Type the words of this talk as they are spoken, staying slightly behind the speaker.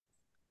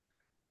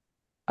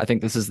I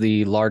think this is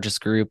the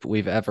largest group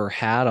we've ever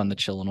had on the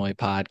Chillinois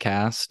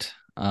podcast.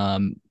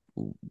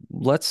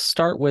 Let's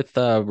start with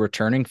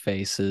returning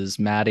faces.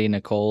 Maddie,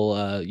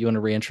 Nicole, you want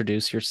to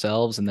reintroduce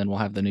yourselves, and then we'll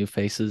have the new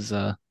faces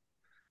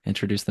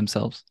introduce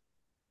themselves.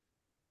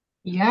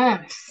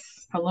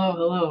 Yes. Hello,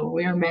 hello.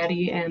 We are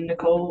Maddie and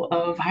Nicole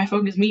of High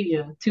Focus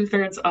Media,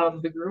 two-thirds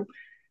of the group.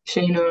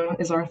 Shayna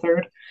is our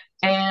third.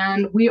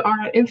 And we are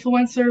an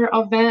influencer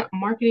event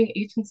marketing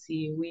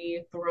agency.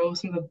 We throw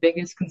some of the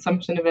biggest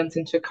consumption events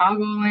in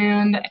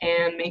Chicagoland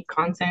and make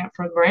content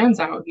for brands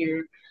out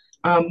here.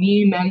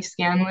 Me, Maddie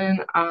Scanlon,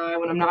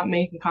 when I'm not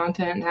making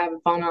content and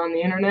having fun on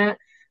the internet,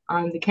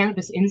 I'm the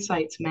Cannabis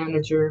Insights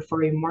Manager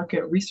for a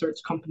market research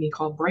company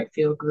called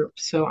Brightfield Group.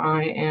 So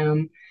I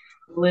am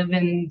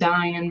living,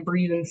 dying,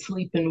 breathing,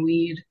 sleeping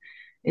weed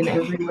in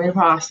every way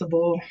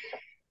possible.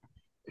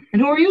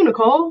 And who are you,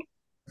 Nicole?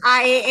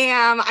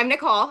 I'm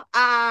Nicole.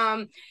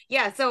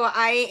 Yeah, so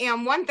I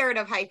am one third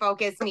of High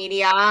Focus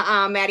Media.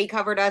 Maddie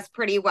covered us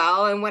pretty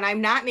well. And when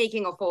I'm not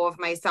making a fool of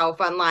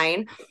myself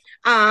online,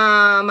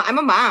 I'm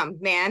a mom,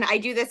 man. I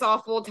do this all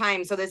full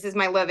time. So this is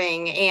my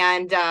living.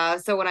 And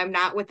so when I'm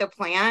not with the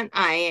plant,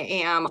 I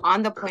am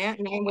on the plant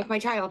and I'm with my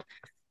child.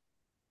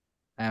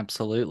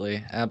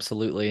 Absolutely,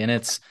 absolutely. And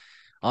it's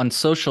on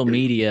social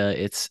media.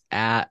 It's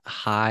at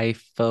High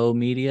Fo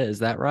Media. Is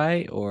that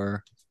right?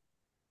 Or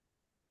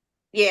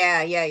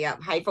Yeah.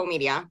 Hypho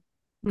Media.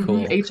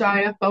 cool.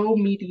 HIFO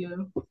Media.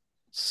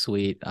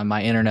 Sweet.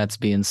 My internet's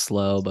being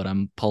slow, but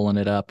I'm pulling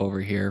it up over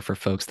here for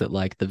folks that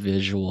like the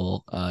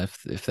visual.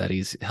 If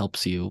that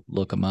helps you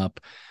look them up,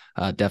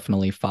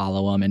 definitely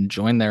follow them and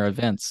join their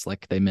events.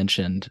 Like they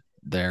mentioned,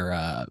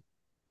 they're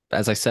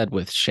as I said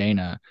with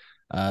Shayna,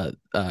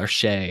 or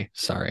Shay,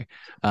 sorry,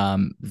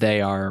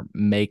 they are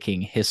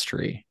making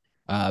history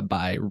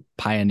by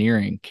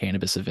pioneering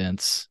cannabis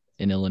events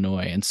in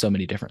Illinois in so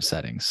many different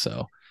settings.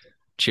 So,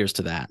 cheers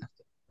to that.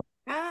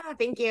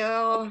 Thank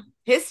you.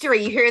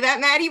 History. You hear that,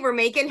 Maddie? We're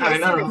making I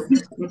history.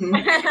 know. hmm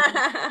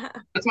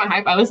That's my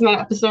hype. I listened to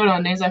that episode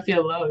on Days I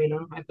Feel Low,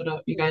 hype it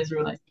up. You guys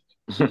were like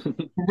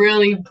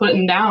really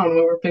putting down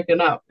what we're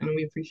picking up, and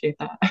we appreciate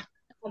that. Hell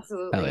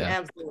Absolutely, yeah.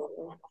 absolutely.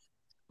 And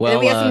then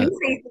we Well, have some new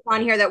faces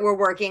on here that we're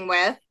working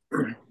with.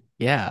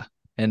 yeah.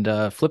 And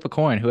flip a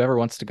coin, whoever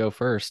wants to go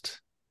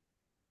first.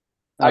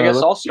 I guess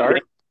Let's I'll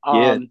start.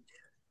 yeah.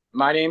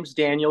 My name's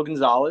Daniel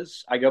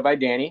Gonzalez. I go by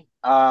Danny.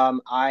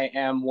 I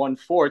am one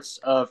fourth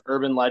of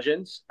Urban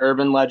Legends.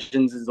 Urban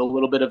Legends is a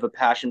little bit of a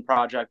passion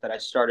project that I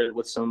started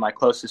with some of my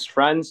closest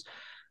friends.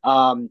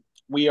 Um,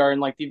 we are in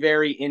like the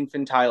very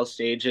infantile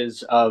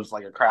stages of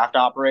like a craft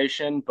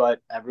operation, but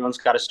everyone's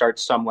got to start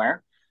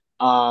somewhere.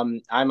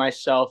 I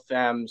myself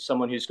am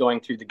someone who's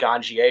going through the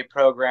Ganjier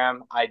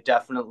program. I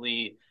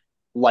definitely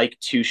like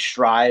to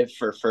strive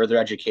for further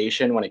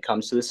education when it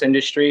comes to this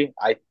industry.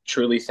 I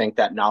truly think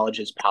that knowledge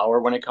is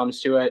power when it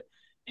comes to it.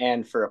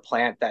 And for a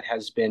plant that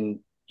has been,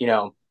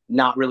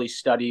 not really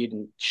studied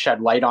and shed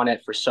light on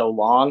it for so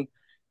long,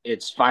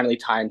 it's finally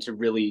time to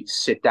really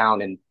sit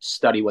down and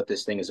study what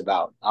this thing is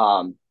about.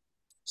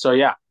 So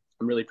yeah,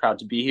 I'm really proud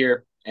to be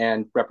here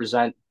and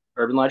represent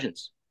Urban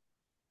Legends.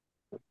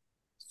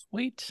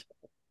 Sweet.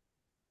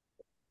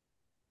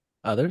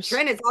 Others?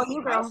 Trin, it's all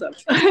you, girl. Awesome.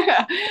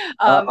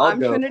 I'll I'm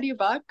go. Trinity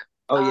Buck.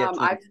 Oh yeah, Trinity.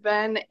 I've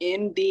been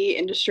in the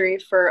industry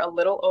for a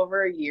little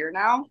over a year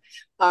now.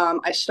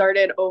 I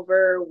started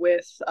over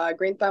with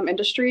Green Thumb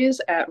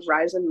Industries at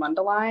Rise and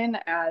Mundelein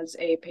as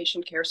a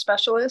patient care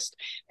specialist.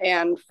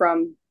 And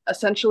from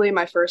essentially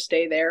my first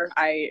day there,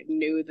 I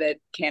knew that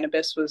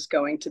cannabis was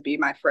going to be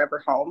my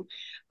forever home.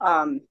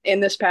 In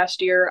this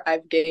past year,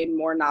 I've gained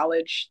more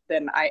knowledge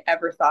than I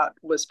ever thought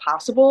was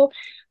possible.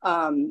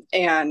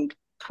 And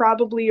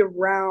probably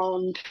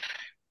around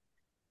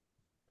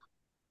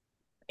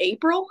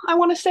April, I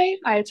want to say,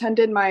 I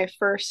attended my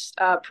first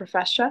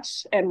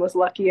Profess and was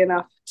lucky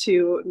enough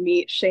to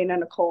meet Shayna,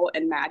 Nicole,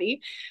 and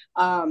Maddie.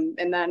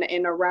 And then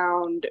in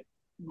around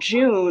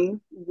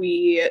June,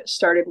 we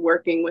started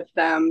working with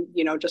them,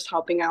 just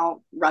helping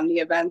out run the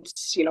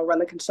events, run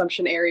the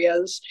consumption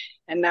areas.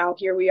 And now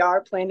here we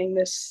are planning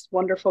this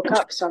wonderful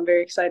cup. So I'm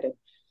very excited.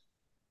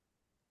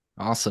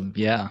 Awesome.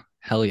 Yeah.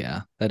 Hell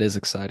yeah. That is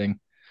exciting.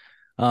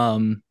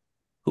 Um,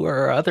 who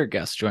are our other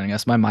guests joining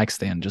us? My mic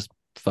stand just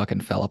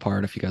fucking fell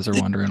apart if you guys are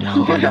wondering why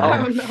I'm Oh doing no.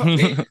 Oh,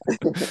 no.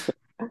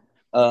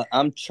 that.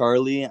 I'm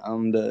Charlie.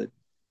 I'm the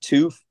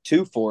two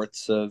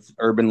fourths of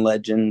Urban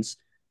Legends.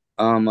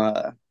 Um,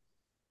 uh,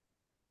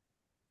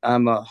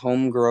 I'm a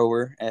home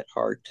grower at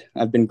heart.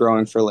 I've been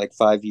growing for like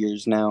 5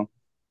 years now,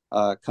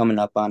 coming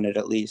up on it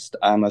at least.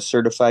 I'm a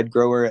certified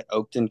grower at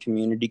Oakton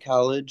Community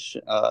College,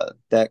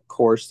 that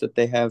course that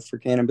they have for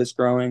cannabis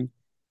growing.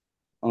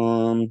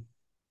 Um,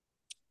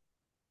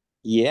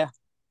 yeah,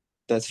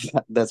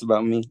 that's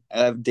about me.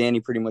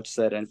 Danny pretty much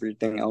said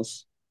everything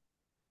else.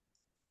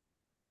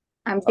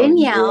 I'm Oh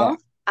yeah.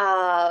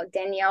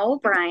 Danielle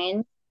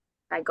O'Brien.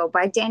 I go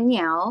by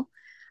Danielle.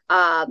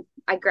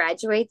 I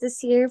graduate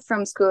this year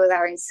from School of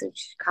Art in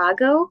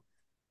Chicago.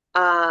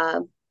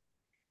 Uh,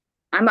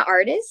 I'm an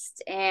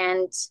artist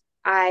and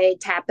I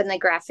tap in the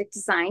graphic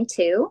design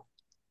too.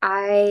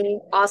 I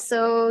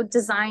also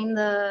design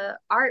the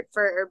art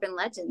for Urban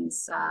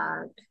Legends,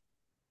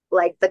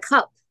 like the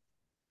cup.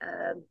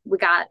 We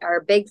got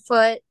our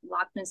Bigfoot,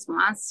 Loch Ness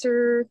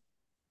Monster,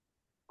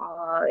 a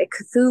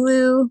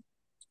Cthulhu.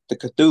 The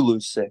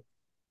Cthulhu's sick.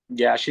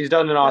 Yeah, she's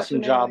done an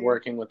awesome job Definitely.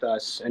 working with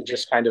us and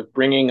just kind of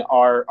bringing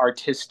our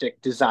artistic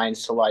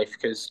designs to life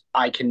because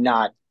I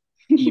cannot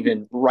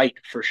even write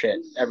for shit.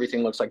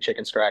 Everything looks like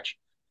chicken scratch.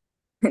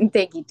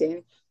 Thank you,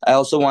 Dave. I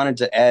also wanted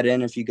to add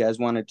in if you guys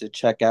wanted to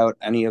check out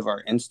any of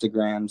our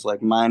Instagrams,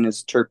 like mine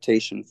is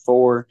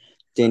Turptation4,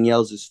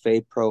 Danielle's is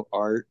Faye Pro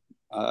Art,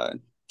 uh,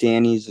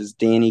 Danny's is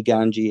Danny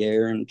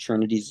Gangier, and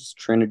Trinity's is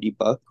Trinity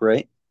Buck,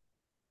 right?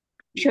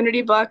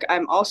 Trinity Buck.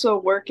 I'm also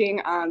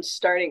working on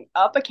starting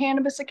up a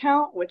cannabis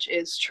account, which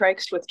is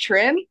Trikes with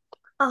Trin.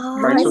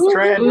 Oh, Thanks I with love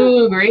Trent.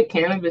 Ooh, great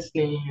cannabis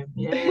name. Hell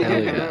Yeah.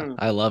 yeah.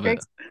 I love it.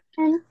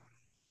 Trikes.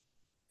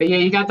 But yeah,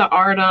 you got the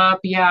art up.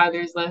 Yeah,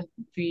 there's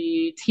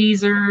the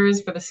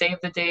teasers for the Save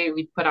the Date.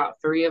 We put out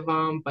three of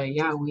them. But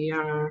yeah, we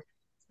are,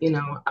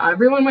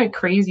 everyone went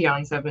crazy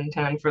on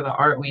 710 for the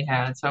art we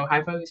had. So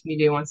High Focus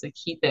Media wants to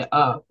keep it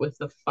up with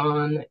the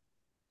fun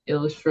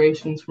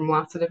illustrations from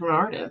lots of different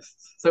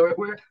artists. So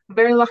we're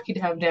very lucky to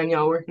have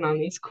Danielle working on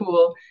these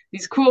cool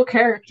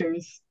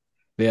characters.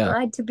 Yeah.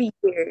 Glad to be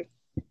here.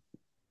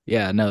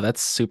 Yeah, no,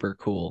 that's super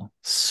cool.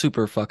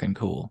 Super fucking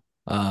cool.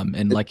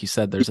 And like you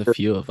said, there's a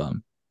few of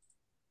them.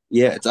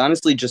 Yeah, it's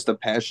honestly just a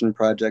passion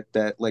project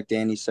that, like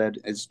Danny said,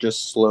 is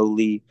just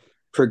slowly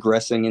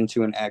progressing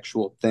into an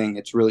actual thing.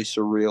 It's really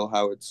surreal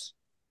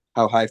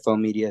how HiFo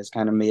Media has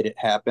kind of made it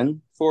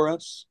happen for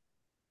us.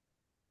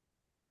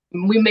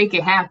 We make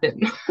it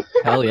happen.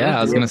 Hell yeah.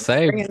 I was gonna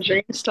say, Bringing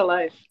dreams to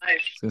life.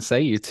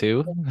 you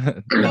two.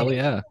 Hell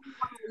yeah.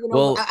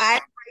 Well,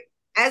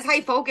 As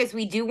High Focus,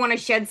 we do want to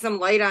shed some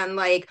light on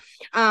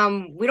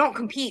we don't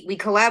compete, we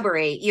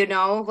collaborate,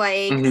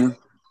 Mhm.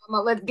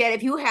 let's get,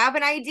 if you have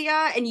an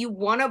idea and you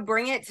want to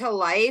bring it to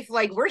life,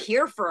 like we're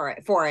here for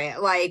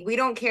it. Like we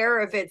don't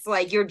care if it's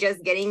like you're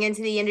just getting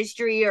into the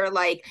industry or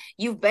like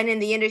you've been in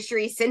the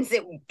industry since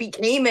it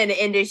became an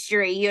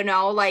industry,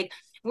 like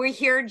we're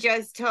here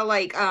just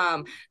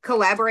to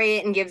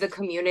collaborate and give the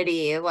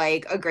community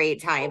like a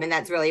great time, and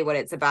that's really what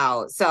it's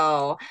about.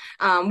 So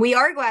we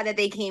are glad that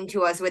they came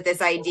to us with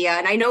this idea.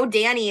 And I know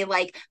Danny,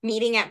 like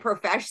meeting at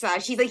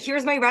Professa, she's like,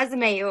 here's my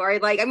resume, or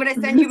like, I'm going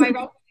to send you my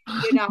resume,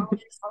 I was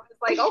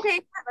like, okay,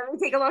 let me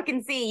take a look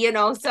and see,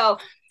 So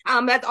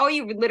that's all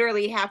you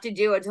literally have to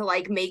do to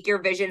like make your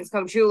visions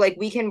come true. Like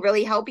we can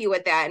really help you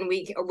with that, and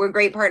we're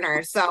great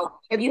partners. So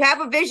if you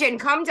have a vision,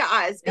 come to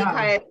us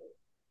because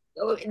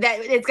that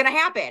it's gonna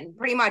happen.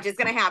 Pretty much, it's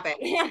gonna happen.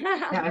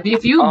 Yeah,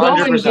 if you go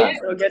and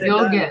 100%.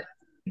 you'll get.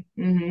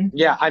 Mm-hmm.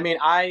 Yeah, I mean,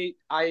 I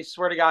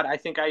swear to God, I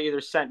think I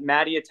either sent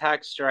Maddie a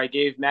text or I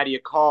gave Maddie a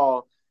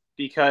call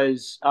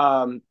because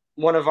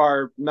one of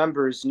our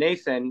members,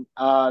 Nathan,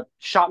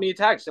 shot me a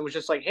text and was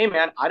just like, "Hey,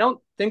 man, I don't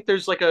think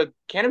there's like a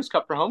cannabis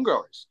cup for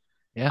homegrowers."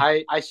 yeah.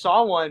 I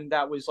saw one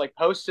that was like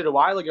posted a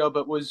while ago,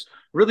 but was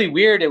really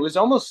weird. It was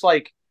almost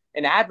like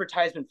an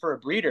advertisement for a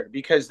breeder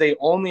because they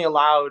only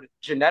allowed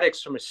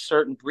genetics from a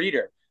certain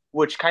breeder,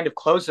 which kind of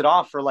closed it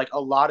off for like a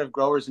lot of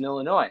growers in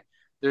Illinois.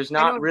 There's I know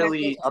not exactly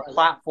really a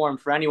platform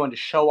for anyone to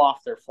show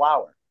off their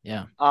flower.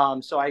 Yeah.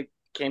 So I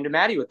came to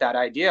Maddie with that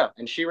idea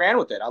and she ran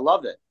with it. I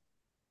loved it.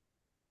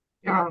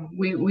 Yeah,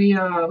 we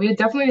had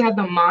definitely had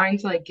the mind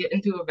to like get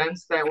into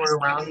events that were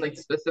around like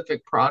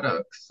specific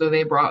products. So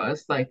they brought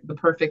us like the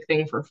perfect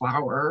thing for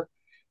flour.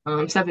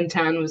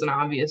 710 was an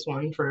obvious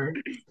one for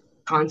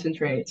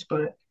concentrates,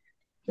 but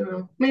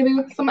maybe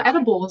some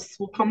edibles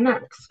will come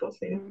next. We'll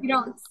see.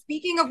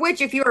 Speaking of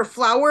which, if you're a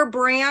flower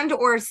brand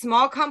or a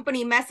small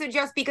company, message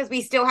us because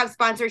we still have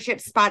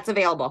sponsorship spots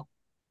available.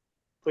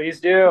 Please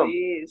do.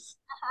 Please.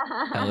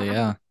 Hell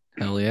yeah.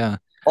 Hell yeah.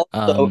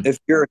 Also, if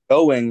you're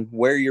going,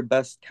 wear your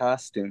best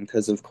costume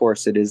because, of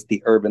course, it is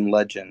the Urban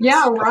Legends.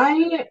 Yeah, right.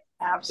 We have to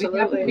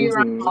Absolutely. be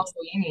around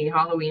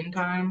Halloween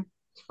time.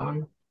 It's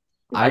fun.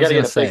 I I was gotta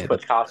gonna get a say,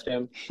 Bigfoot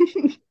costume.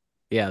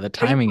 yeah, the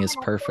timing is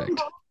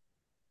perfect.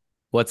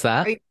 What's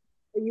that? Are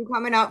you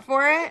coming up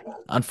for it?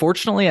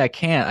 Unfortunately, I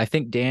can't. I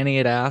think Danny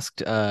had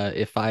asked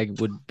if I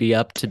would be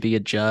up to be a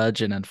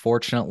judge, and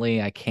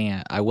unfortunately, I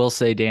can't. I will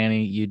say,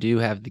 Danny, you do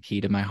have the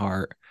key to my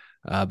heart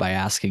by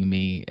asking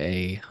me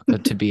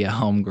to be a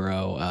home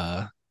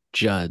grow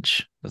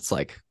judge. That's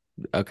like,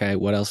 okay,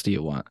 what else do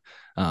you want?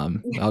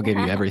 I'll give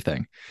you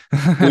everything.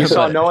 We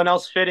saw But- no one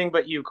else fitting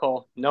but you,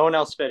 Cole. No one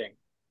else fitting.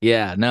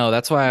 Yeah, no,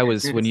 that's why I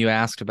was when you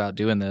asked about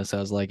doing this,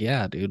 I was like,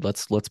 yeah, dude,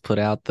 let's put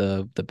out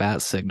the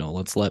bat signal.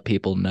 Let's let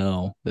people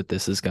know that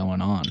this is going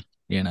on,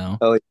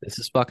 Oh, This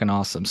is fucking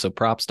awesome. So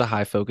props to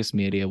High Focus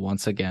Media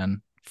once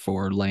again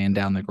for laying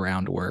down the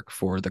groundwork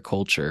for the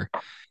culture.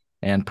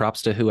 And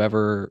props to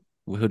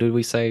who did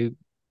we say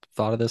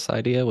thought of this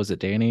idea? Was it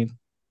Danny?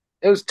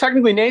 It was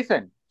technically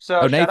Nathan. So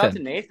shout out Nathan.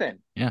 to Nathan.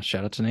 Yeah,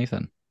 shout out to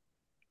Nathan.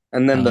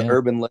 and then Hell the yeah.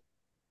 Urban Legends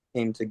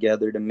came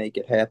together to make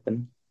it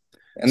happen.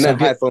 And So then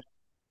get- HiFo, of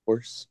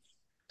course.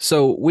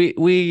 So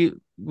we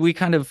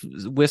kind of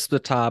whisked the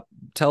top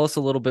tell us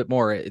a little bit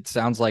more. It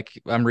sounds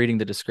like I'm reading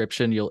the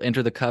description. You'll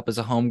enter the cup as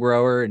a home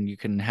grower, and you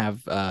can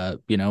have,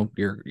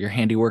 your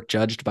handiwork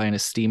judged by an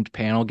esteemed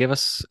panel. Give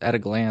us at a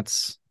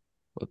glance.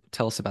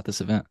 Tell us about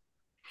this event.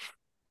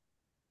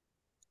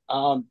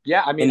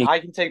 Yeah, I mean, I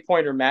can take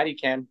point, or Maddie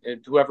can,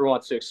 whoever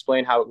wants to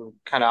explain how it would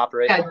kind of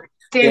operate. Yeah,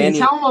 Danny,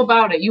 tell them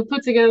about it. You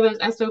put together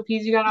those SOPs.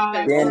 You got all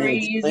that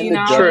crazy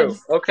knowledge. True.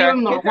 Okay. Give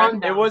them the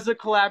rundown. It was a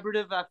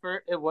collaborative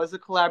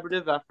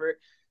effort.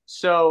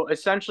 So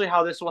essentially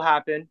how this will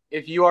happen,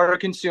 if you are a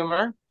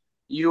consumer,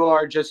 you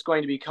are just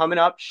going to be coming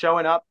up,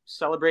 showing up,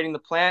 celebrating the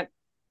plant,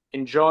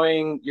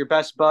 enjoying your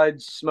best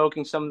buds,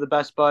 smoking some of the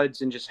best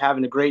buds, and just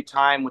having a great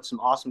time with some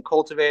awesome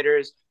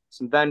cultivators,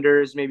 some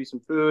vendors, maybe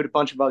some food, a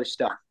bunch of other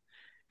stuff.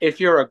 If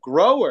you're a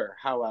grower,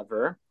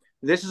 however,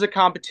 this is a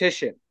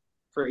competition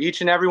for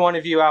each and every one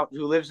of you out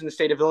who lives in the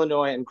state of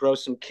Illinois and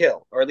grows some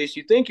kill, or at least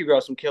you think you grow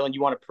some kill and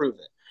you want to prove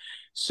it.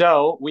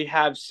 So we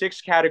have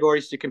 6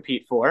 categories to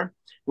compete for.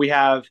 We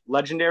have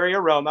legendary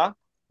aroma,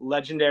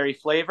 legendary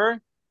flavor,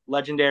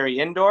 legendary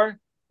indoor,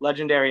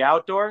 legendary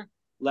outdoor,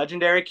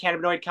 legendary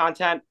cannabinoid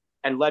content,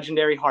 and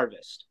legendary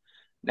harvest.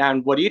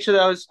 And what each of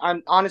those,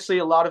 honestly,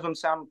 a lot of them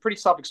sound pretty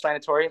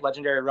self-explanatory.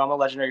 Legendary aroma,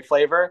 legendary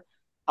flavor.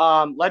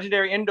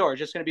 Legendary indoor is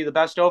just going to be the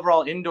best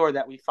overall indoor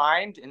that we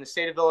find in the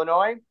state of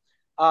Illinois.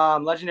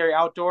 Legendary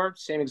outdoor,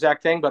 same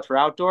exact thing, but for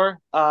outdoor.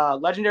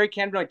 Legendary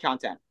cannabinoid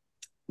content.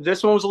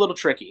 This one was a little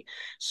tricky.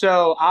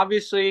 So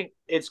obviously,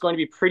 it's going to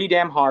be pretty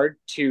damn hard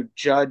to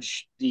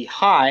judge the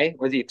high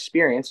or the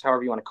experience,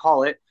 however you want to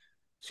call it,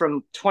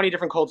 from 20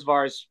 different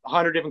cultivars,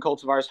 100 different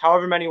cultivars,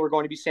 however many we're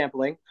going to be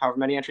sampling, however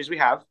many entries we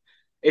have.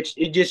 It's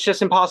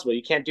just impossible.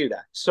 You can't do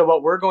that. So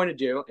what we're going to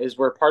do is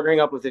we're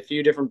partnering up with a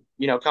few different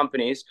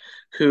companies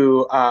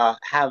who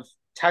have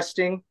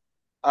testing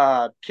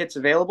kits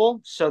available,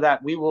 so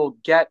that we will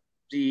get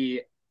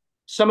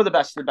some of the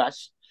best of the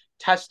best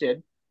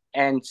tested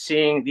and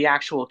seeing the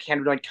actual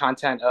cannabinoid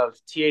content of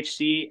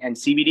THC and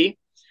CBD.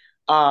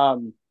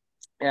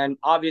 And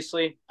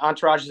obviously,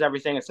 entourage is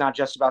everything. It's not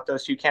just about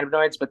those 2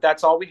 cannabinoids, but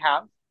that's all we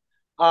have.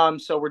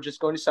 So we're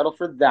just going to settle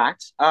for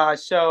that.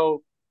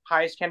 So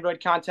highest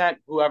cannabinoid content,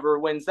 whoever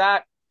wins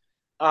that.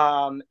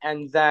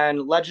 And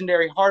then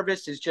legendary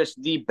harvest is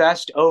just the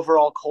best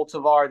overall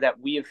cultivar that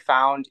we have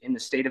found in the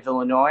state of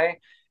Illinois,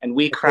 and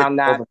we crown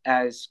that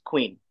as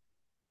queen,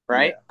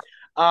 right?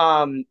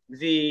 Yeah.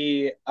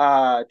 The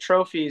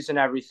trophies and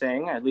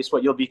everything, at least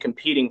what you'll be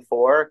competing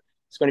for,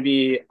 it's going to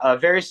be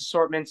various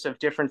assortments of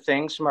different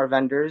things from our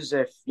vendors,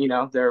 if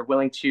they're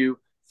willing to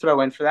throw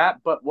in for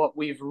that. But what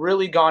we've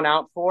really gone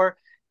out for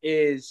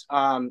is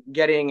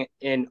getting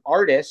an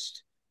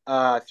artist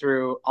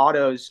through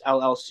Autos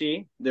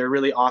LLC. They're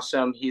really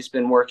awesome. He's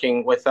been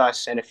working with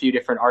us and a few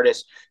different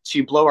artists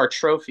to blow our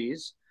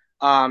trophies.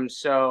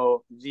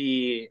 So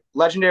the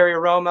legendary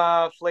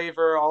aroma,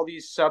 flavor, all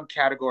these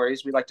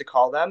subcategories, we like to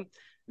call them,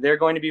 they're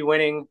going to be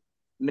winning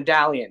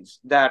medallions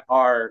that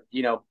are,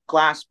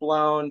 glass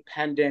blown,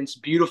 pendants,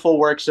 beautiful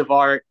works of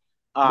art.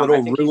 I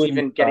think he's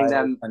even getting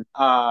them.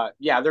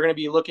 They're going to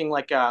be looking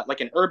like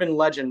an urban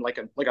legend, like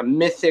a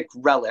mythic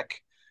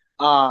relic.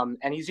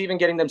 And he's even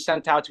getting them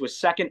sent out to a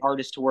second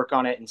artist to work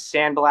on it and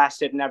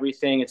sandblast it and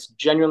everything. It's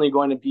genuinely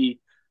going to be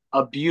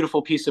a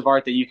beautiful piece of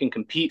art that you can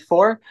compete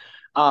for.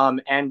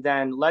 And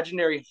then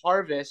Legendary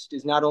Harvest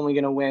is not only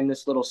going to win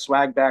this little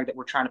swag bag that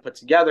we're trying to put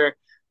together,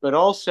 but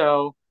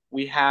also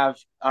we have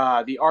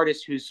the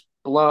artist who's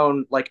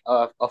blown like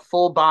a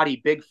full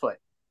body Bigfoot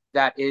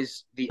that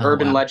is the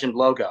Urban Legend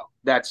logo.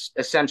 That's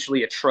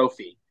essentially a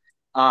trophy.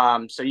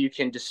 So you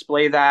can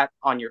display that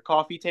on your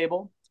coffee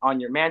table, on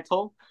your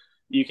mantle.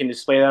 You can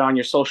display that on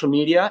your social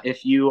media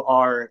if you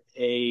are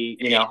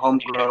a home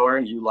grower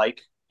and you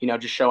like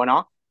just showing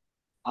off.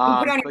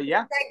 But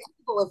yeah,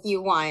 if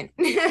you want.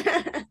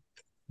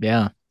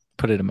 Yeah,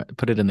 put it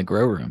in the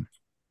grow room.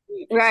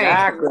 Right.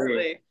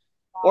 Exactly.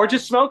 Or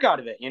just smoke out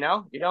of it. You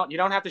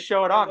don't have to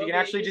show it off. You can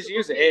actually just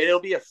use it. It'll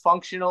be a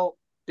functional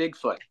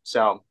Bigfoot.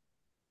 So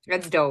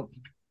that's dope.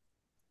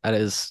 That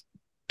is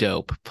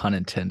dope, pun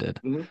intended.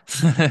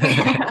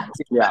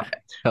 Mm-hmm.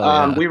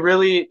 Yeah. We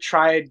really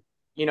tried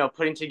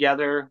putting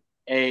together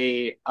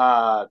a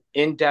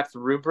in-depth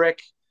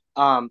rubric.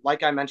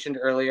 Like I mentioned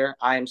earlier,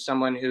 I am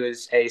someone who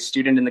is a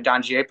student in the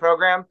Ganjier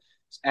program,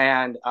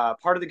 and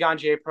part of the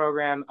Ganjier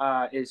program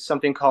is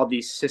something called the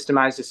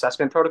Systemized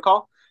Assessment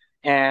Protocol.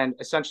 And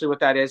essentially what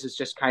that is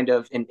just kind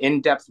of an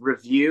in-depth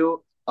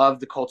review of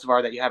the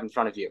cultivar that you have in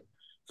front of you,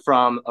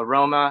 from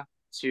aroma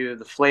to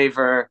the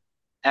flavor,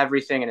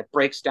 everything, and it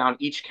breaks down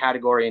each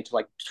category into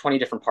like 20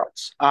 different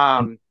parts.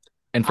 And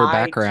for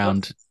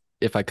background,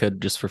 if I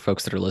could, just for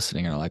folks that are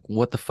listening and are like,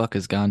 what the fuck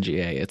is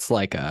Ganjier? It's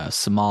like a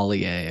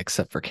sommelier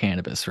except for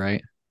cannabis,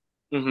 right?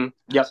 Mm-hmm.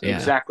 Yep, yeah.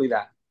 Exactly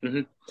that.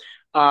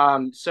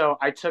 Mm-hmm. So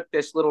I took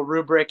this little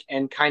rubric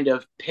and kind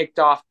of picked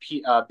off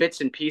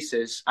bits and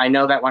pieces. I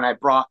know that when I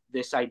brought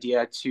this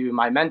idea to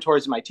my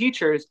mentors and my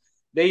teachers,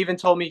 they even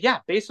told me, yeah,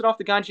 base it off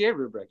the Ganjier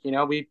rubric.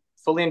 We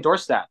fully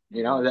endorse that.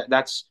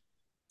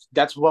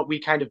 That's what we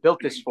kind of built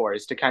this for,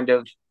 is to kind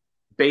of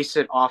base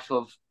it off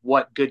of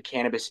what good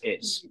cannabis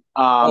is.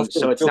 Also,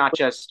 So it's not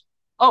just,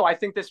 oh, I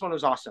think this one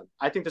was awesome.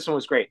 I think this one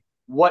was great.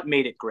 What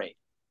made it great?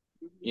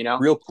 You know?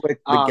 real quick,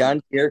 the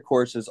Gantier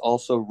course is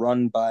also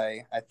run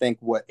by, I think,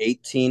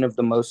 18 of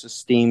the most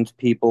esteemed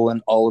people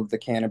in all of the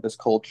cannabis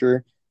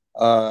culture.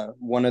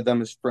 One of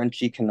them is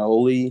Frenchy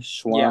Cannoli,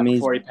 Swami's.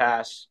 Before he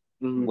passed.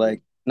 Mm-hmm.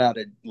 Like, not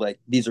a, like,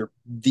 these are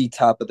the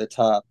top of the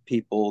top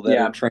people that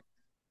are trained.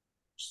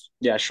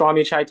 Yeah,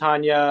 Swami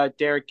Chaitanya,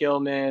 Derek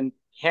Gilman,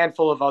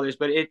 handful of others,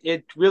 but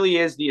it really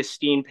is the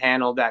esteemed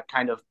panel that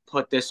kind of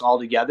put this all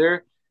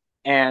together,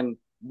 and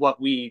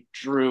what we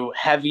drew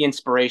heavy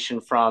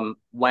inspiration from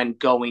when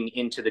going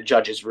into the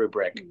judges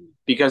rubric.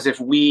 Because if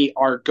we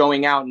are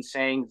going out and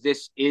saying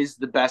this is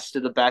the best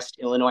of the best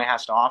Illinois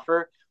has to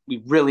offer,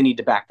 we really need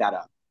to back that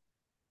up.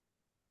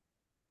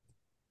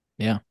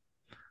 Yeah.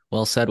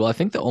 Well said. Well, I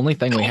think the only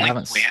thing we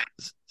haven't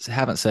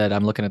said,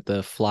 I'm looking at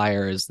the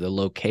flyer, is the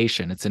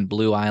location. It's in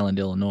Blue Island,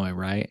 Illinois,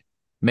 right?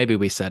 Maybe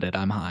we said it.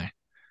 I'm high.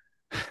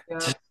 Yeah.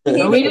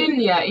 No, we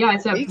didn't yet. Yeah,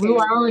 it's at Blue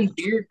Island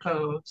Beer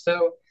Co.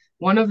 So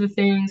one of the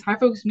things, High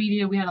Focus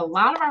Media, we had a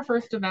lot of our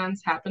first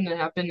events happen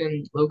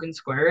in Logan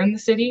Square in the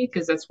city,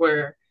 because that's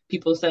where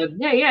people said,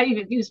 yeah,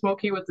 you can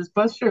smoke here with this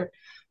bus, sure.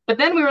 But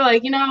then we were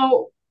like,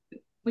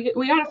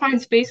 we got to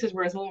find spaces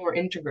where it's a little more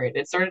integrated.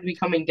 It started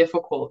becoming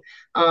difficult.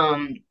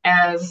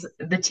 As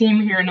the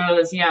team here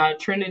knows, yeah,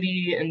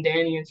 Trinity and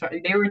Danny and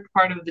Charlie, they were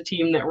part of the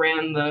team that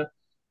ran the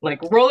like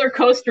roller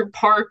coaster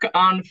park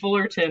on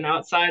Fullerton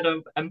outside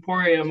of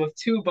Emporium of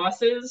 2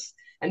 buses,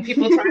 and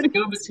people trying to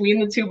go between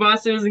the 2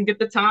 buses and get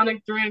the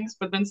tonic drinks,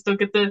 but then still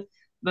get the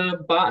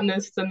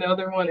botanist and the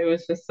other one. It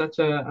was just such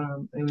a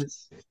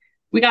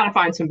we got to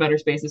find some better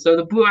spaces. So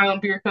the Blue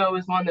Island Beer Co.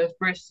 is one that's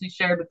graciously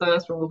shared with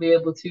us, where we'll be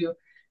able to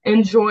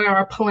enjoy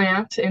our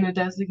plant in a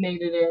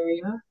designated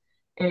area,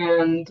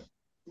 and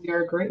we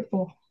are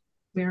grateful.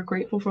 We are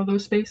grateful for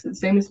those spaces.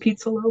 Same as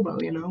Pizza Lobo,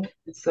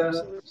 it's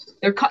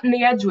they're cutting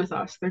the edge with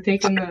us. They're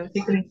taking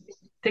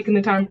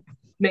the time to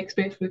make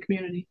space for the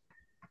community.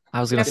 I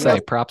was gonna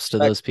say, props to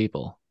those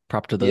people.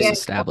 Prop to those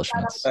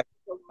establishments.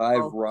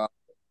 Live rock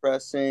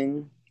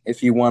pressing.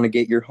 If you want to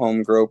get your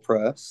home grow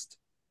pressed,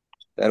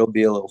 that'll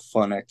be a little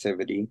fun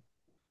activity.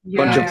 Yes.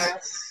 Bunch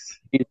of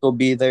people will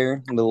be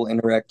there, little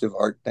interactive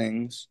art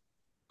things.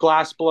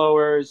 Glass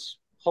blowers,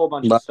 whole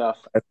bunch of stuff.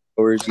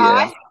 Blowers,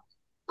 yeah.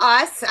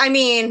 Us? I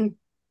mean...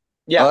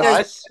 Yeah,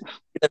 us.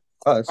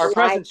 Us. Our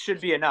presence should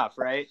be enough,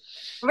 right?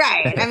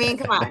 Right. I mean,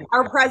 come on.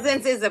 Our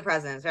presence is a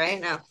presence, right?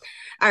 No.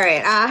 All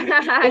right.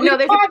 Well, no,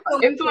 there's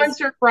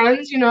influencer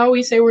friends,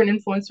 we say we're an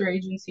influencer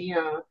agency.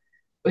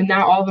 But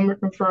not all of them are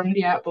confirmed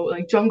yet, but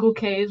like Jungle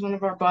K is one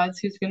of our buds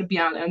who's going to be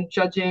out and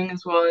judging,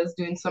 as well as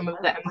doing some of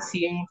the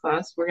emceeing with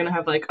us. We're going to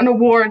have like an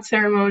award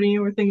ceremony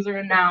where things are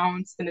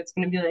announced, and it's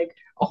going to be like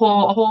a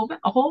whole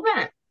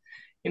event.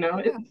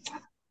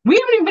 We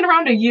haven't even been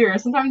around a year.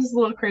 Sometimes it's a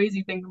little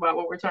crazy thinking about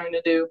what we're trying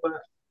to do,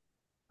 but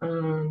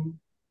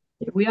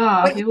here we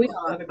are.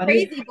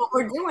 Everybody. Crazy, but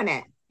we're doing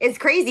it. It's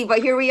crazy, but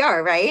here we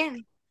are, right?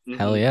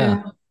 Hell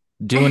yeah.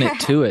 Doing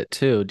it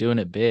too, doing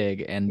it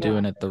big and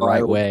doing it the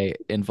right way,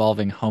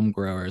 involving home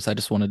growers. I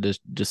just wanted to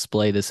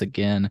display this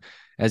again.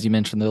 As you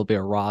mentioned, there'll be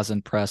a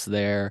rosin press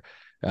there,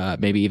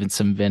 maybe even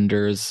some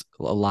vendors,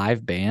 a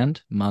live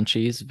band,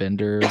 munchies,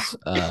 vendors.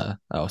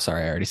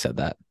 Sorry, I already said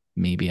that.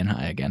 Me being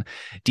high again.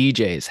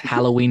 DJs,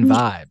 Halloween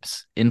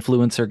vibes,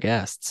 influencer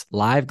guests,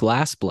 live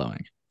glass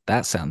blowing.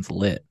 That sounds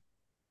lit.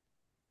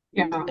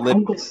 Yeah,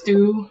 Uncle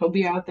Stu will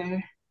be out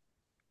there.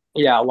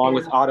 Yeah, along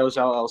with Autos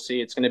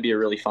LLC. It's going to be a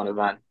really fun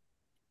event.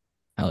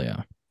 Hell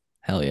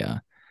yeah.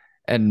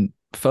 And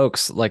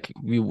folks, like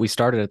we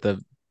started at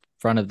the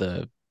front of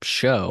the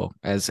show,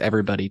 as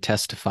everybody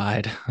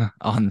testified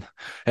on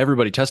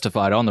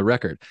the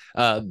record.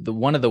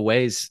 One of the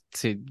ways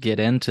to get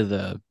into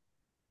the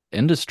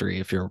industry,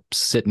 if you're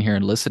sitting here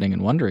and listening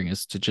and wondering,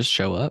 is to just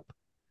show up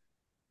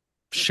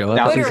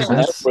at these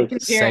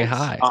events, say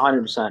hi.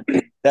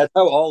 100%. That's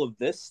how all of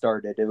this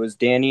started. It was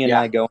Danny and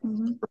I going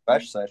to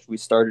Profesh Sesh. We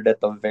started at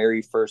the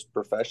very first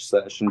Profesh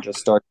Sesh and just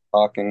started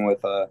talking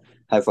with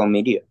Hypho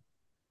Media.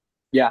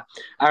 Yeah,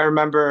 I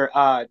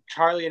remember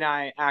Charlie and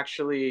I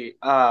actually,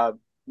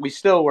 we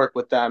still work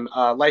with them,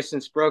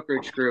 licensed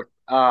brokerage group,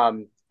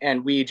 and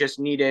we just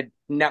needed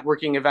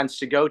networking events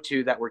to go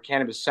to that were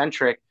cannabis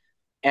centric.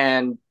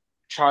 And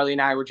Charlie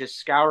and I were just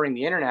scouring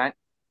the internet,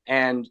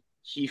 and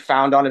he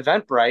found on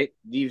Eventbrite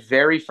the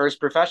very first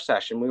Profesh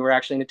session. We were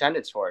actually in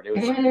attendance for it. It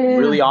was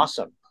really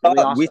awesome. Really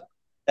awesome. We thought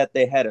that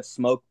they had a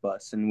smoke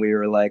bus, and we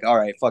were like, all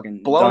right,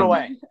 fucking blown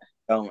away.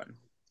 Going.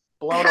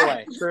 Blown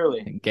away,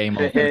 truly. Game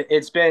over.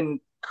 It's been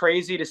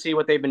crazy to see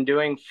what they've been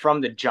doing from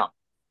the jump.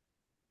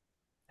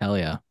 Hell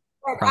yeah.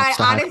 Props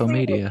to Hypho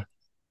Media.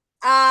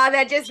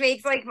 That just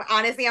makes like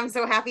honestly, I'm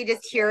so happy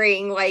just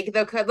hearing like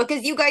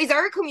because you guys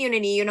are a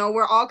community,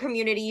 we're all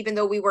community, even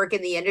though we work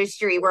in the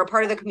industry, we're a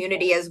part of the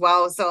community as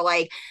well. So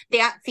like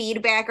that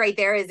feedback right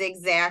there is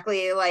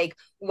exactly like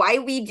why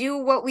we do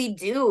what we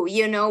do.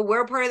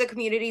 We're a part of the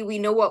community. We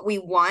know what we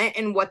want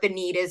and what the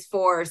need is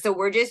for. So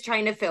we're just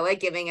trying to fill it,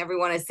 giving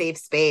everyone a safe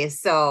space.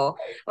 So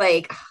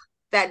like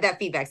that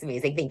feedback's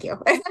amazing. Thank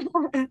you.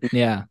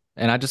 Yeah.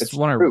 And I just It's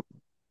want true. to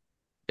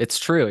It's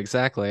true,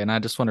 exactly. And I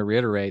just want to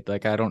reiterate,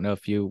 like, I don't know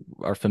if you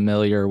are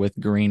familiar with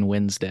Green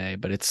Wednesday,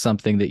 but it's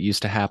something that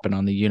used to happen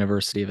on the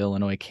University of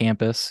Illinois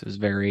campus. It was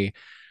very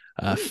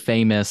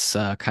famous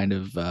kind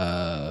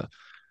of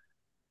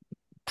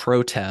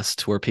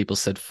protest where people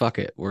said, fuck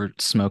it, we're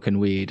smoking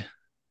weed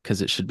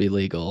because it should be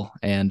legal.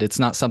 And it's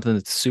not something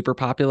that's super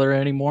popular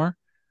anymore.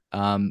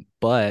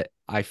 But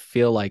I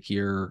feel like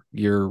you're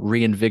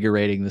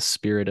reinvigorating the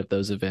spirit of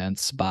those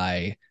events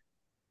by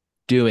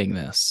doing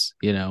this,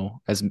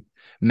 as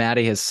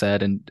Maddie has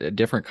said in a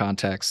different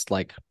context,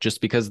 like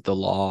just because the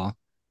law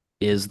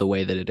is the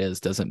way that it is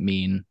doesn't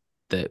mean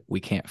that we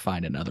can't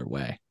find another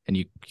way. And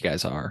you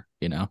guys are,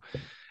 and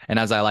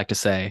as I like to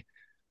say,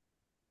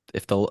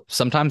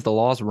 sometimes the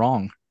law is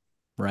wrong,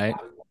 right?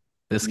 In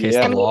this case,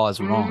 Yeah. the law is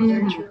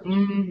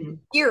wrong.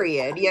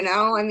 Period.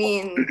 I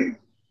mean,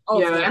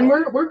 yeah, and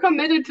we're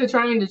committed to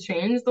trying to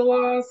change the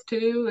laws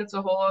too. That's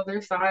a whole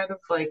other side of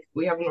like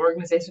we have an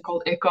organization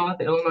called ICCA,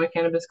 the Illinois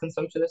Cannabis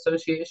Consumption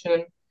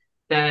Association,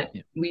 that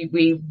Yeah.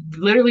 we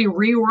literally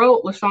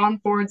rewrote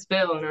LaShawn Ford's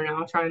bill and are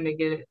now trying to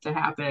get it to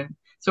happen.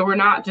 So we're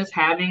not just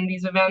having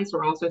these events,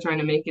 we're also trying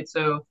to make it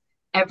so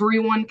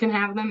everyone can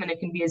have them and it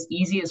can be as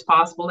easy as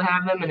possible to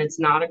have them and it's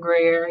not a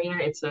gray area.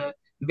 It's a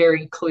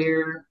very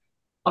clear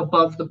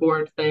above the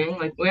board thing.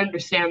 Like we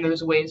understand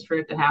there's ways for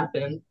it to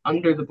happen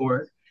under the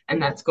board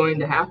and that's going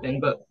to happen,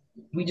 but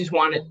we just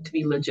want it to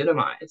be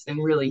legitimized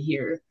and really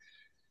here.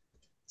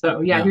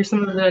 So yeah, Yeah. here's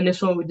some of the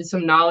initial, we did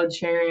some knowledge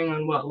sharing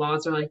on what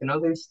laws are like in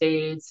other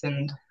states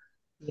and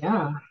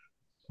yeah.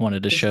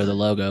 Wanted to Just, show the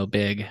logo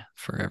big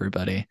for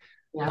everybody.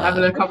 yeah,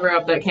 having to cover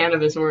up that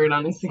cannabis word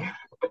on Instagram.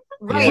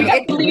 right. We Yeah.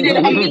 got deleted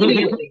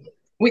immediately.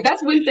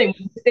 That's one thing.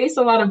 We face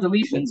a lot of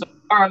deletions. So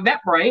our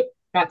Eventbrite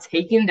got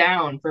taken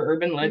down for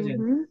Urban Legend.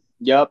 Mm-hmm.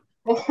 Yep.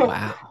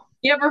 Wow.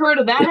 You ever heard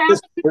of that happen?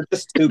 We're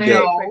just too Very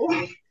good.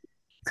 quickly.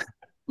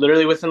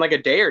 Literally within like a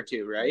day or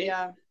two, right?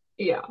 Yeah.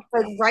 Yeah.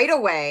 Like right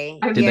away.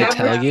 I've Did they never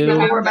tell seen you? that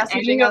People happen were to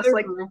any messaging us other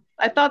like, group.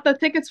 I thought the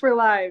tickets were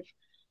live.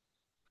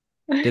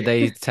 Did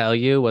they tell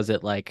you? Was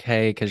it like,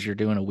 hey, because you're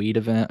doing a weed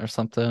event or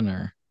something?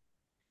 Or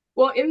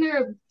Well, in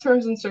their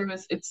terms and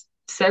service, it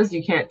says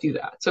you can't do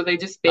that. So they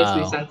just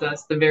basically oh, sent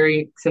us the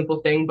very simple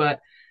thing. But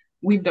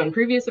we've done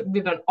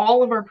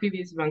all of our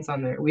previous events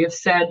on there. We have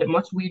said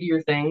much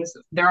weedier things.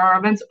 There are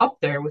events up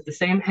there with the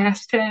same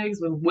hashtags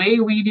with way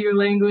weedier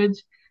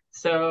language.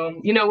 So,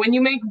 when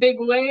you make big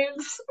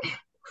waves,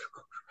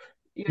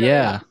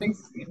 yeah.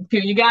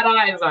 you got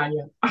eyes on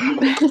you.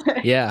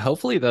 Yeah.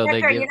 Hopefully, though, they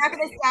You're give. not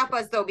going to stop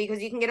us though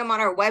because you can get them on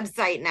our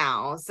website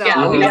now. So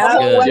Yeah, we Mhm. have a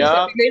whole Good. website.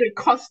 Yep. We made a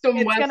custom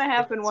It's website. gonna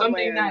happen one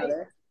way Sunday or night.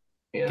 another.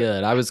 Yeah.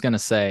 Good. I was gonna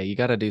say you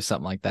got to do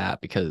something like that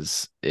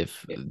because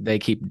if they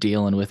keep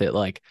dealing with it,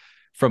 like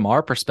from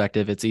our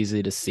perspective, it's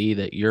easy to see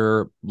that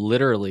you're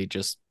literally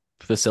just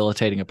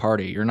facilitating a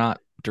party. You're not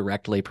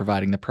directly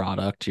providing the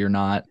product. You're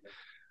not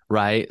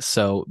right.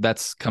 So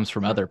that's comes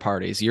from other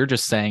parties. You're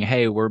just saying,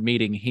 hey, we're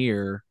meeting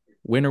here.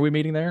 When are we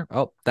meeting there?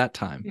 Oh, that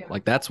time. Yeah.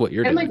 Like that's what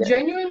you're And doing. like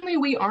genuinely,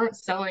 we aren't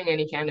selling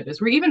any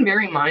cannabis. We're even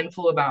very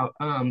mindful about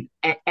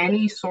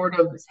any sort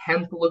of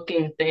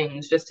hemp-looking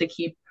things, just to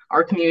keep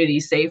our community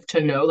safe. To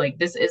know, like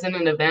this isn't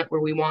an event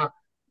where we want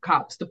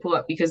cops to pull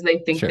up because they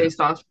think they Sure.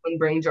 saw someone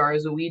bring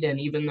jars of weed in,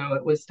 even though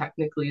it was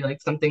technically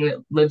like something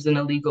that lives in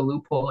a legal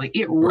loophole. Like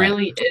it Right.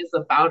 really is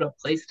about a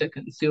place to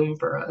consume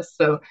for us.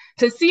 So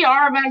to see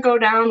our event go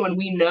down when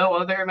we know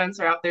other events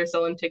are out there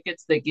selling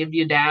tickets that give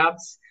you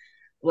dabs,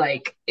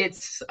 like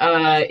it's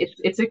an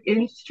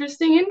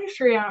interesting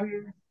industry out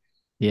here.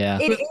 Yeah.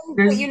 it is,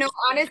 but,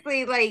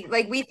 honestly,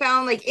 like we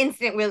found like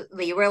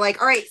instantly, we're like,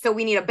 all right, so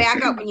we need a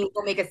backup. We need to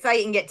go make a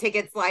site and get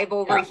tickets live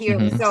over Yeah. here.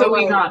 Mhm. So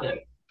we like, got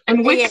it.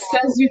 And Wix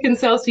Yeah. says you can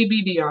sell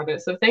CBD on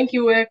it. So thank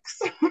you,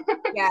 Wix.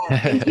 yeah,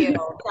 thank you.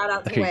 Shout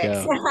out to There you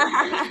Wix.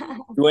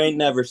 go. You ain't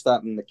never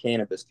stopping the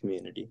cannabis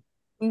community.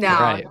 No,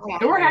 Right.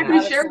 And we're happy to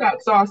no. share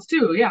that sauce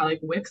too. Yeah, like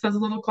Wix has a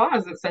little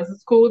clause that says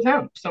it's cool with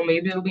hemp. So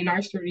maybe it'll be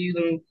nicer to you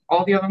than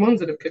all the other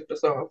ones that have kicked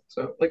us off.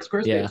 So like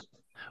Squarespace. Yeah.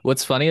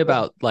 What's funny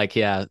about like,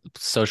 yeah,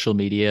 social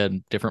media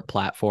and different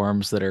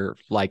platforms that are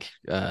like,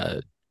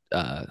 I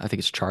think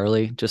it's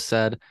Charlie just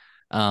said,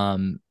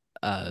 um,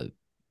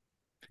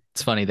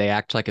 it's funny. They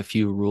act like a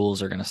few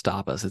rules are going to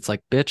stop us. It's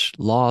like, bitch,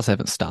 laws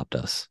haven't stopped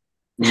us.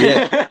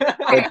 Yeah.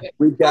 Like,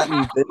 we've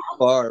gotten this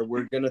far.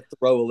 We're gonna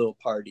throw a little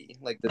party.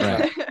 Like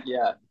that's Right. not,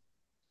 Yeah.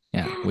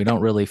 Yeah. We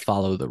don't really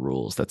follow the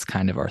rules. That's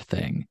kind of our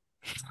thing.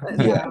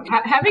 Yeah.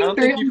 I Having don't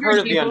think you've 300 heard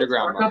of the people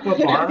underground spark up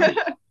a bar.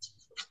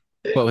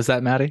 What was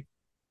that, Maddie?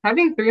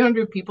 Having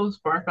 300 people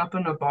spark up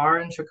in a bar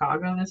in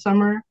Chicago this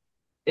summer,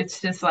 it's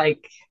just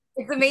like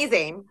It's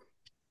amazing.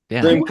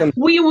 Yeah. Dream come.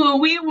 We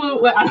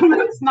will. I don't know.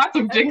 It's not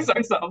to jinx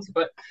ourselves,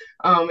 but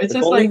it's If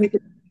just only like we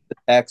could the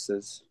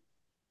taxes.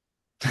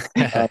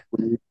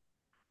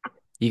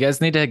 You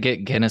guys need to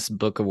get Guinness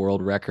Book of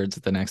World Records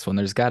at the next one.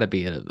 There's got to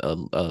be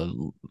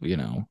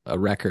a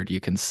record you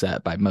can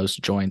set by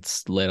most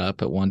joints lit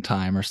up at one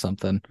time or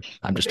something.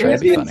 I'm just trying to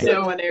be funny.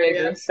 so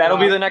hilarious. That'll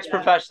be the next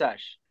Profesh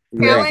Sesh.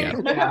 There we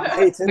go. Yeah.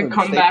 Hey, The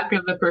comeback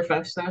of the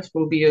Profesh Sesh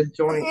will be a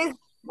joint.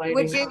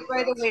 Which is,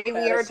 by the way,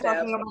 we are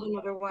talking about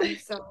another one.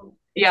 So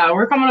yeah,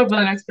 we're coming up with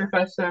the next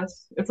Profesh Sesh.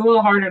 It's a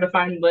little harder to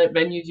find lit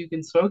venues you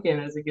can smoke in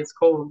as it gets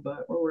cold,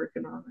 but we're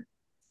working on it.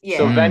 yeah.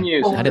 So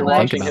venues, I if didn't you're think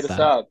watching, about hit us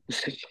that. up.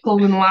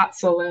 Pulling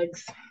lots of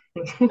legs.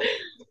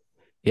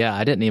 Yeah,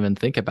 I didn't even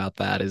think about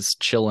that. As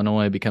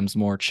Chillinois becomes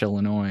more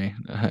Chillinois,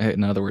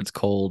 in other words,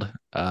 cold,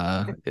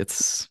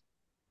 it's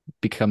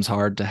becomes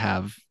hard to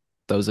have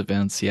those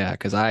events. Yeah,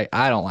 because I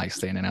don't like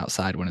standing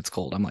outside when it's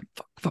cold. I'm like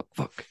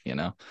fuck, you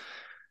know.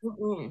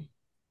 Mm-mm.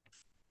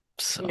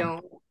 So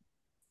No.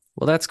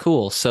 well, that's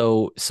cool.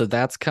 So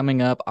that's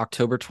coming up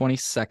October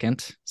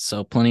 22nd.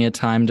 So plenty of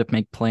time to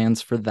make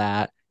plans for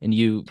that. And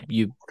you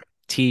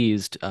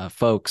teased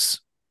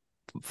folks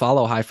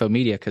follow HIFO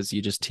Media because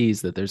you just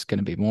teased that there's going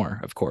to be more,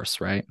 of course,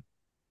 right?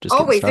 Just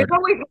getting Always, there's started.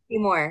 always going to be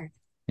more.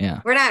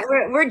 Yeah.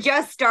 We're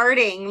just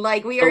starting.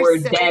 Like we So are we're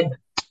so dead.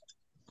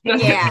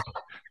 yeah.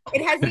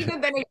 It hasn't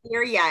even been a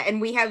year yet, and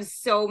we have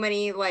so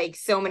many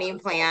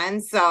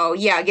plans. So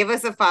yeah, give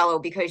us a follow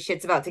because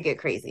shit's about to get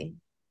crazy.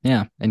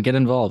 Yeah, and get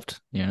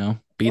involved, you know.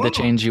 Be the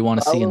change you want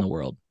to see in the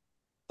world.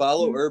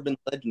 Follow Urban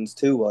Legends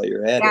too while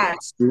you're at Yeah.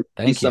 it.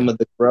 Thank some you. of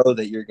the grow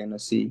that you're gonna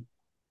see.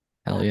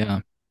 Hell yeah.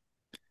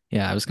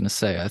 Yeah, I was gonna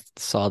say I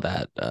saw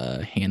that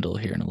handle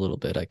here in a little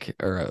bit.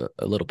 A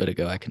little bit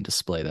ago. I can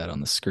display that on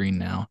the screen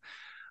now.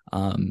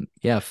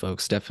 Yeah,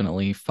 folks,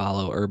 definitely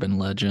follow Urban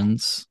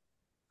Legends.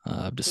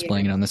 I'm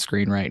displaying it on the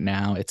screen right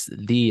now. It's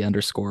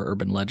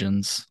 _Urban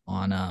Legends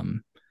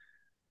on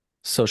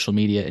social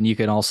media, and you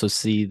can also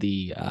see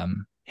the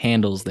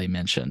handles they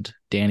mentioned: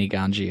 Danny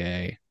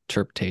Gangier,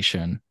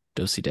 Terptation,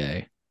 Dosey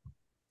Day,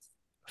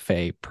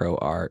 Faye Pro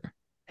Art.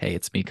 Hey,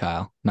 it's me,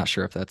 Kyle. Not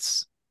sure if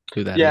that's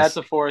who that is. Yeah, it's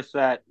a fourth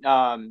that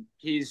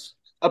he's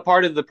a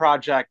part of the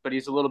project, but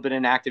he's a little bit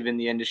inactive in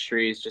the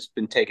industry. He's just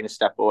been taking a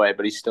step away,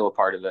 but he's still a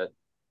part of it.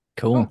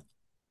 Cool.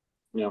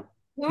 Yeah.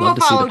 Love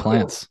to see the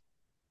plants.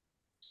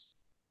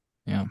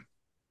 Yeah.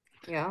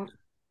 Yeah.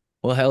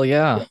 Well, hell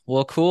yeah.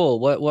 Well, cool.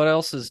 What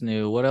else is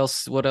new? What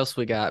else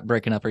we got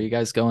breaking up? Are you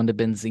guys going to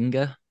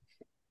Benzinga?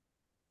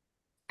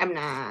 I'm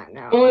not.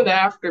 No. Only the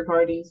after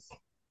parties.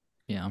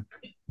 Yeah.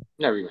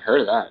 Never even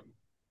heard of that.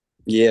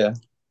 Yeah.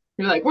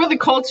 You're like, we're the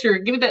culture.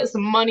 Give that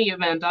some money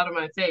event out of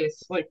my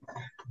face. Like,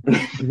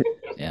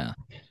 Yeah.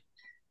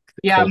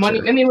 yeah, Culture.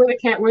 money. I mean, we're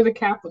the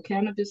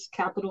cannabis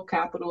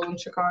capital in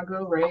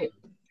Chicago, right?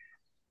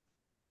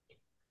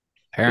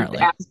 Apparently.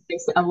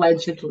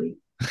 Allegedly.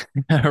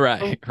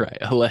 right.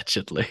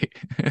 Allegedly.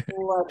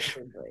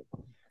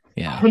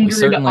 Yeah. We 100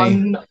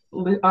 certainly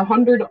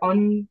 100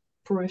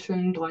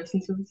 unfruitioned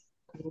licenses.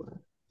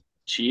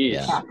 Jeez.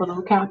 Yeah.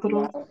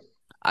 Capital.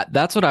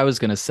 That's what I was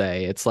gonna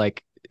say. It's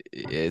like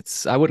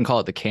I wouldn't call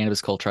it the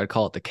cannabis culture. I'd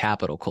call it the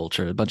capital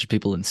culture. A bunch of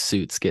people in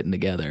suits getting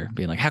together,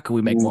 being like, "How can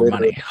we make more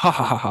money?" Ha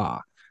ha ha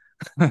ha.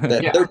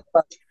 That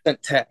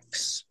 35%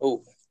 tax.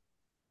 Oh,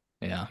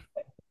 yeah.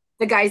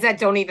 The guys that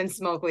don't even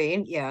smoke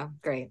weed. Yeah,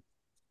 great.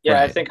 Yeah,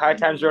 Right. I think High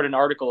Times wrote an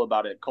article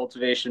about it: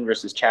 cultivation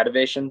versus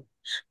chativation.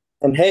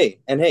 and hey,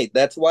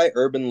 that's why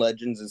Urban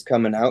Legends is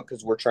coming out,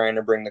 because we're trying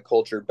to bring the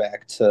culture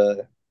back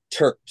to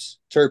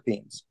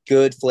terpenes,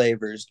 good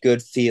flavors,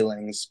 good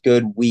feelings,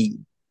 good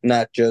weed,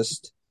 not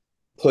just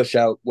push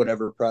out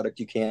whatever product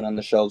you can on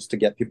the shelves to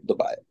get people to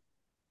buy it.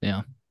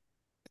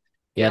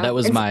 Yeah, that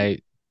was And my.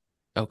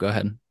 Oh, go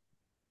ahead.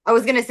 I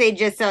was gonna say,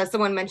 just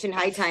someone mentioned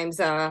High Times.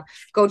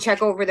 Go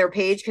check over their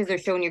page because they're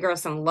showing your girl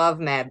some love,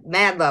 mad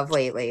love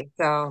lately.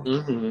 So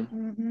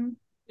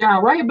Yeah,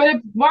 right. But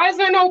why is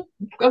there no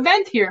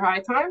event here, High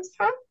Times?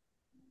 Huh?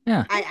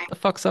 Yeah. What the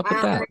fuck's up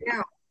with that?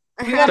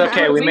 It's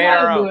okay. We made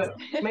our own.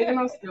 Making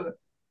us do it.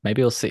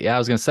 Maybe we'll see. Yeah, I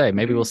was gonna say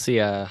maybe we'll see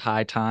a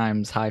High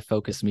Times, High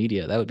Focus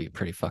Media. That would be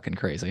pretty fucking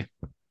crazy.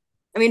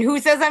 I mean, who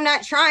says I'm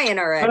not trying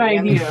already? Good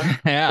idea. I mean,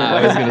 Yeah,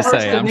 I was gonna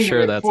say. I'm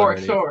sure that's for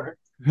already. sure.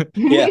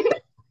 Yeah,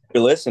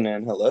 you're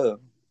listening. Hello.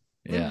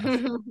 Yeah,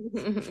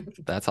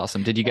 that's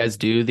awesome. Did you guys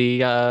do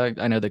the?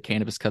 I know the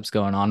Cannabis Cup's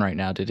going on right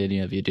now. Did any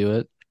of you do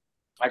it?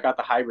 I got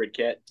the hybrid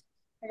kit.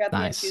 I got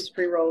the infused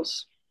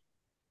pre-rolls.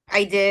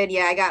 I did.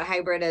 Yeah, I got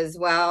hybrid as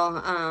well.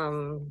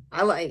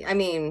 I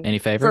mean, Any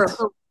favorites?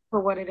 For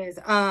what it is.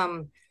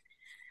 I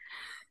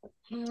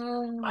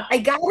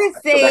gotta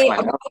say,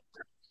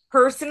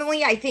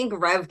 personally, I think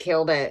Rev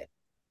killed it.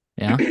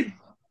 Yeah.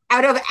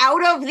 Out of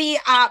the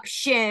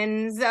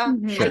options,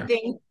 Sure. I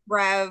think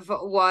Rev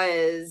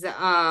was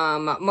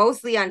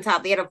mostly on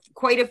top. They had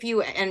quite a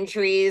few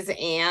entries,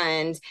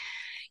 and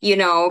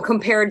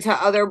compared to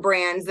other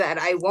brands that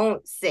I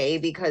won't say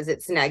because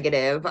it's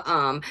negative,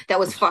 that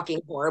was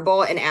fucking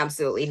horrible and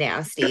absolutely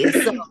nasty.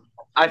 So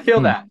I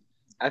feel that.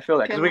 I feel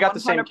that because Can we got the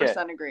same kid.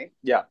 100% agree.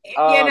 Yeah.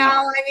 I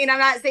mean, I'm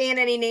not saying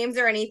any names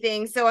or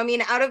anything. So, I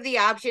mean, out of the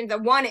options,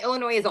 one,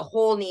 Illinois as a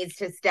whole needs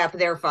to step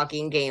their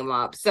fucking game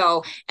up.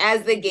 So,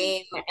 as the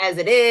game as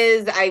it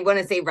is, I want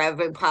to say Rev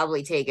would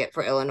probably take it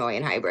for Illinois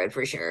and hybrid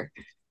for sure.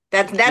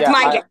 That's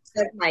my guess.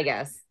 That's my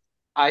guess.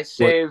 I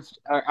saved.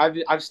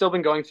 I've still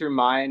been going through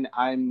mine.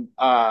 I'm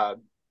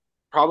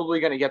probably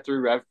gonna get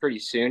through Rev pretty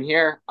soon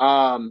here.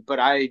 But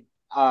I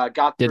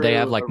got through. Did they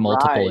have like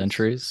multiple Rise.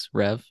 entries,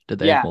 Rev? Did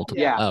they have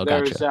multiple? Yeah. Oh,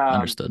 There's gotcha.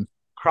 Understood.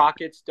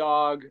 Crockett's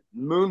dog,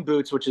 Moon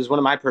Boots, which is one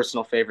of my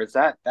personal favorites.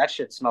 That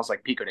shit smells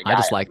like pico de gallo. I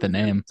just like the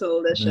name.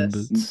 Delicious. Moon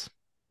Boots.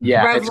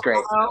 Yeah, Rev it's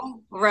great.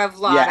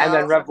 Revlado. Yeah, and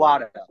then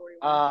Revlado.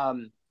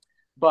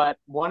 But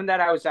one that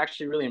I was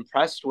actually really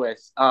impressed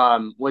with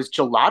was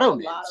Gelato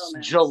Mints.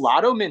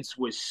 Gelato Mints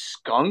was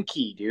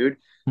skunky, dude.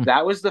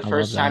 That was the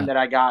first time that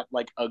I got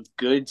like a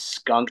good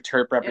skunk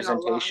terp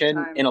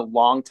representation in a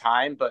long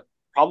time, but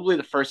probably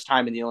the first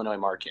time in the Illinois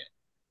market.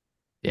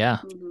 Yeah,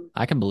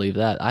 I can believe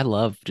that. I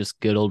love just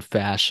good old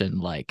fashioned,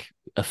 like,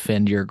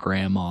 offend your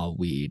grandma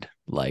weed.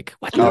 Like,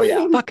 what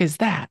the fuck is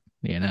that?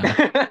 You know?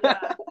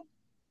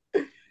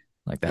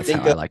 Like, that's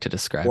how I like to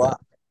describe it.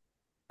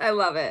 I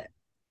love it.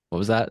 What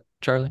was that,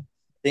 Charlie?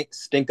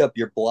 Stink up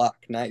your block,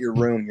 not your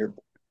room.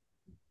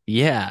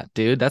 Yeah,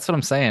 dude, that's what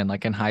I'm saying.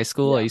 Like in high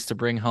school, I used to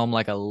bring home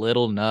like a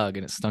little nug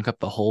and it stunk up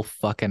the whole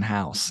fucking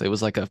house. It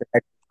was like a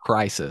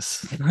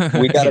crisis.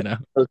 We got to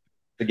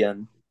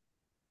again.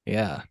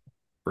 Yeah.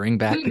 Bring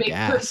back the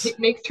gas.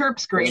 Make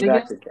terps great Bring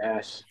again. back the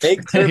gas.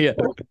 Make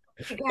terps.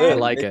 I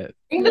like it.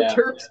 Bring the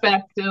terps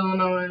back to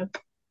Illinois.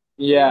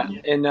 Yeah,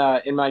 in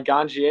my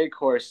Gangier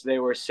course, they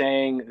were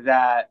saying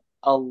that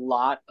a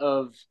lot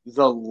of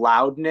the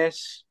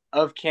loudness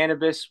of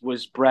cannabis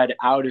was bred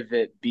out of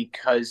it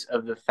because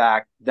of the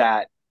fact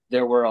that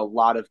there were a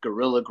lot of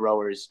guerrilla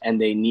growers and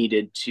they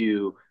needed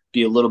to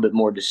be a little bit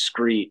more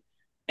discreet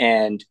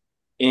and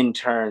in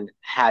turn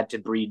had to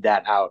breed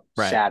that out,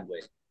 sadly.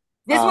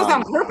 This was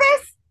on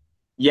purpose?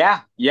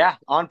 Yeah,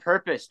 on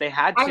purpose. They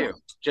had to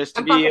just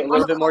to be a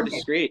little bit more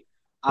discreet.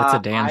 That's a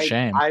damn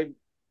shame.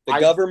 The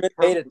government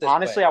made it this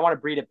honestly, way. I want to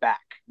breed it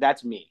back.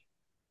 That's me.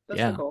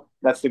 That's the goal.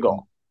 That's the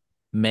goal.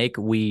 Make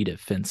weed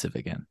offensive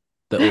again.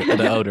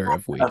 The odor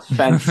of weed.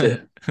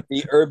 Offensive.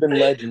 The urban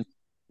legend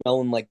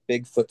smelling like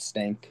Bigfoot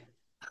stank.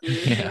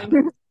 Yeah.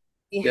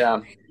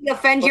 Yeah. The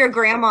Offend Your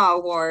Grandma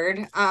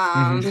Award.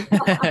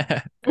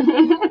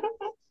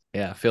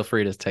 Yeah, feel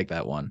free to take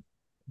that one.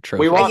 Trophy.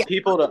 We want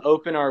people to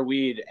open our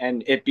weed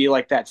and it be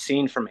like that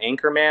scene from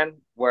Anchorman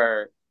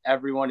where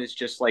everyone is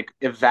just like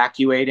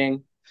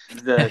evacuating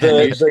the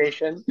news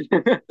station.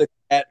 The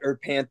cat or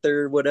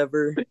panther,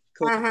 whatever.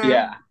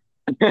 Yeah.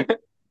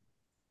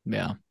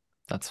 Yeah,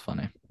 that's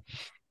funny.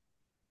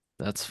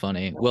 That's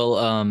funny. Well,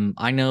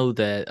 I know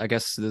that, I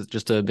guess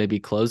just a maybe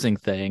closing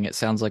thing. It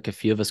sounds like a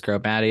few of us grow.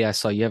 Maddie, I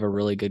saw you have a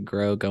really good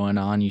grow going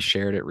on. You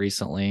shared it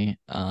recently.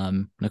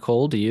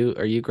 Nicole,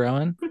 are you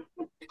growing?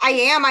 I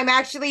am. I'm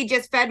actually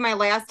just fed my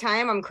last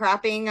time. I'm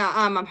cropping.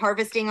 I'm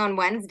harvesting on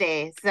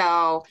Wednesday.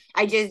 So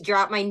I just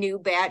dropped my new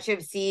batch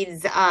of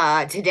seeds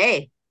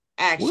today,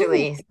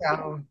 actually.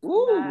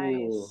 Ooh. So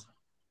Nice.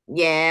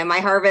 yeah, my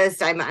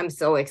harvest. I'm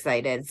so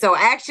excited. So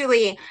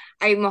actually,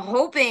 I'm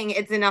hoping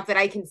it's enough that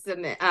I can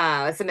submit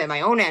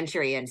my own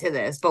entry into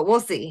this. But we'll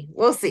see.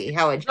 We'll see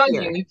how it goes.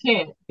 You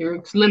can't.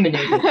 You're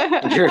eliminated.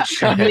 You're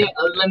trying.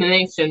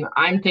 Elimination.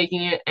 I'm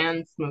taking it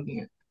and smoking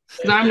it.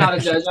 Because I'm not a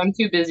judge. I'm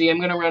too busy. I'm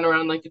going to run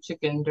around like a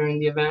chicken during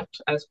the event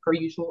as per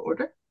usual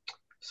order.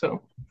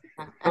 So,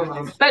 but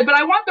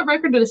I want the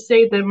record to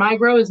say that my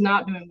grow is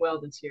not doing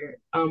well this year.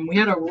 We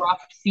had a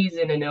rough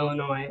season in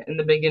Illinois in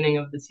the beginning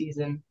of the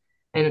season,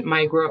 and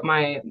my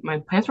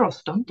plants are all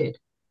stunted.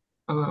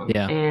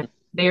 And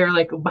they are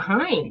like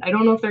behind. I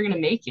don't know if they're going to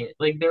make it.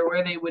 Like they're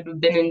where they would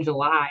have been in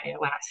July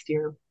last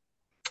year.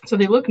 So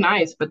they look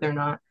nice, but they're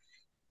not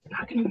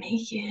going to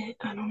make it.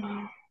 I don't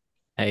know.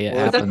 Hey, it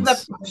But happens.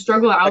 that's the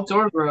struggle of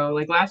outdoor grow.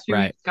 Like last year,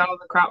 we got all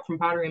the crop from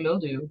powdery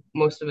mildew.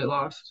 Most of it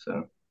lost.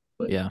 So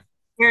yeah.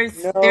 There's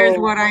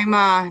what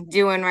I'm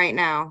doing right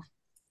now.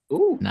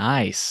 Ooh,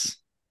 nice.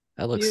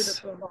 That looks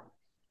beautiful.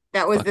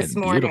 That was this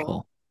morning.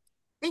 Beautiful.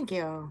 Thank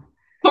you.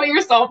 Put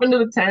yourself into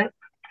the tent.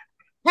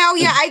 Hell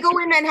yeah, I go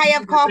in and I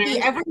have coffee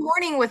every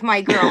morning with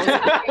my girls.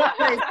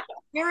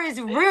 There is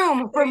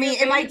room for me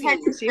in my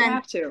tent to You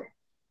have to.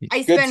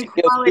 I spend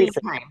quality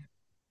time.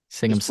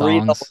 Sing them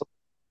songs.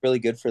 Really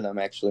good for them,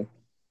 actually.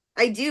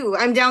 I do.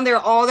 I'm down there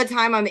all the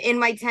time. I'm in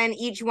my tent.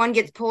 Each one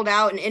gets pulled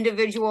out and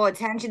individual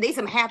attention. They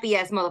some happy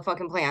ass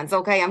motherfucking plants.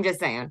 Okay, I'm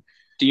just saying.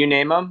 Do you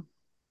name them?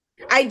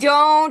 I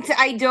don't.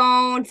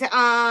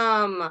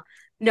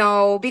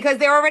 No, because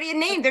they're already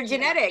named. They're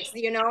genetics,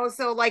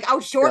 So like,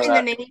 I'll shorten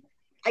the name.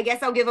 I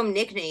guess I'll give them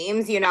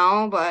nicknames,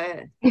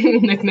 but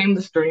nickname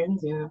the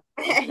strains, yeah.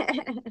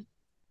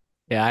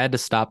 Yeah, I had to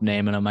stop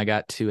naming them. I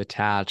got too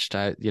attached.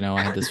 I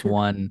had this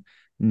one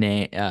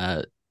name.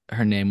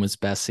 Her name was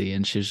Bessie,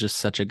 and she was just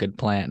such a good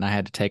plant. And I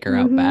had to take her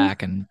out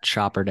back and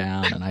chop her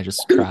down, and I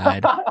just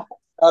cried. Got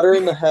her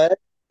in the head.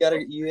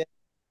 You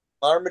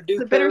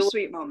Marmaduke. It's a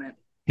bittersweet moment.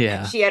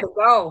 Yeah. she had to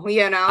go,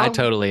 I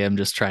totally am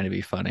just trying to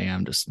be funny.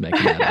 I'm just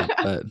making that up,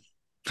 but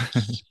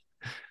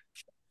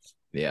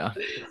yeah.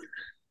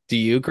 Do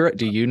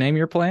you name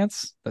your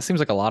plants? That seems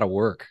like a lot of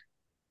work.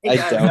 It I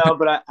does. don't. No,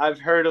 but I've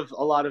heard of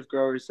a lot of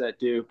growers that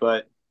do,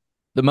 but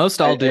The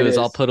most I'll do it is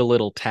I'll is. put a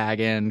little tag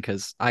in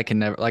because I can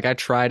never like I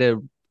try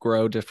to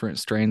grow different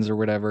strains or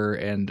whatever,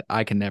 and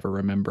I can never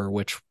remember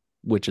which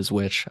is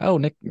which. Oh,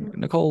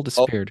 Nicole Oh,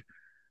 disappeared.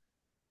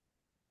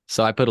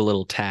 So I put a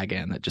little tag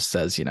in that just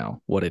says,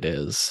 what it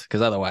is.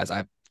 Because otherwise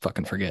I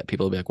fucking forget.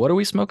 People will be like, what are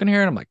we smoking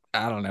here? And I'm like,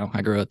 I don't know.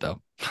 I grew it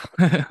though.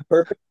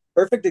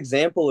 perfect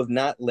example of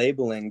not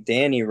labeling.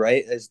 Danny,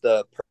 right, is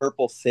the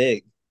purple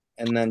fig,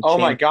 and then Oh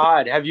my change.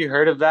 God, have you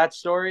heard of that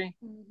story?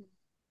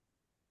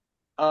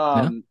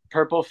 No?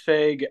 Purple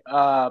Fig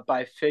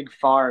by Fig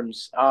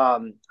Farms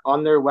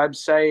on their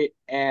website,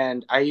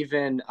 and I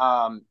even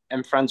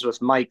am friends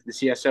with Mike, the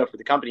CSO for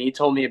the company. He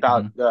told me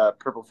about Mhm. the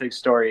Purple Fig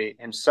story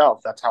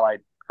himself. That's how I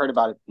heard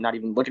about it, not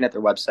even looking at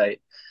their website.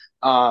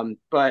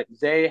 But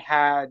they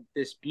had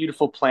this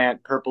beautiful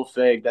plant, Purple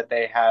Fig, that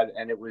they had,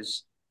 and it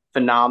was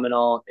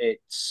phenomenal.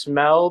 It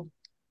smelled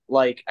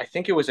like, I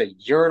think it was a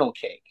urinal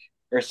cake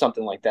or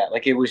something like that.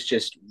 Like it was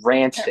just I can't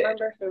rancid.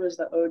 remember if it was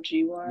the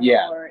OG one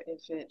Yeah. or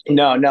if it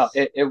No, is.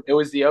 it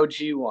was the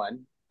OG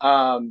one.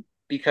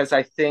 Because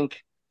I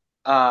think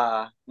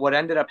what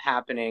ended up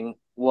happening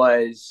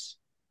was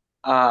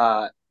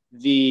uh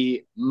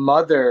the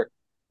mother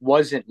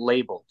wasn't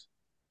labeled.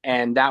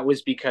 And that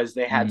was because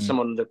they had Mm,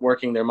 someone that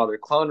working their mother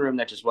clone room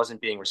that just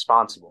wasn't being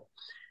responsible.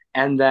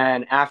 And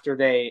then after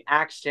they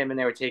axed him and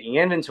they were taking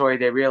inventory,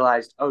 they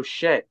realized, oh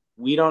shit,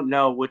 we don't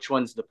know which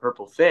one's the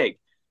purple fig.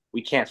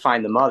 We can't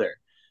find the mother.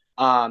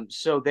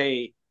 So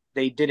they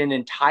did an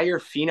entire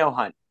pheno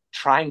hunt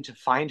trying to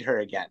find her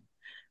again.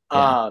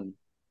 yeah. Um,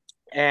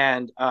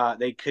 and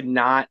they could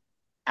not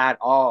at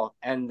all.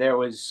 And there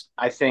was,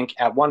 I think,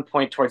 at one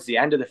point towards the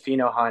end of the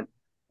pheno hunt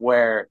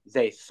where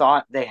they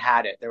thought they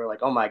had it. They were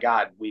like, "Oh my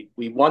God, we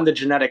won the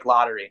genetic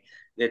lottery.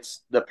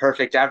 It's the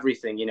perfect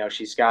everything.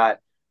 She's got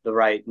the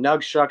right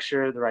nug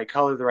structure, the right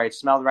color, the right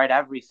smell, the right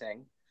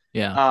everything.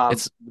 Yeah.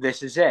 It's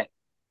This is it."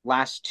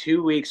 Last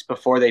 2 weeks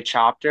before they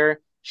chopped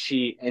her,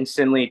 she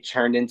instantly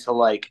turned into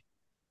like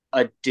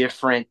a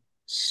different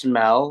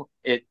smell.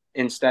 It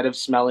instead of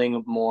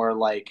smelling more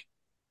like,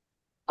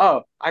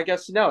 oh, I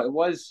guess no, it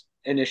was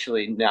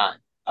initially not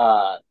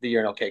the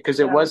urinal cake because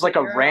it Yeah, it was was a like a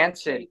urinal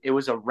rancid. cake It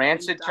was a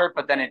rancid turp,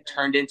 but then it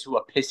turned into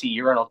a pissy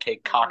urinal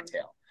cake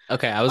cocktail.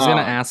 okay. I was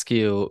gonna Um, ask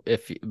you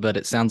but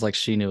it sounds like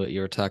she knew what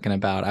you were talking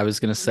about. I was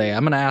gonna say,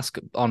 I'm gonna ask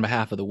on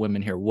behalf of the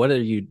women here, what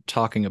are you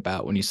talking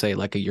about when you say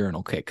like a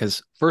urinal cake?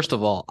 Because first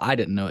of all, I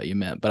didn't know what you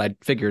meant, but I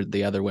figured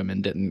the other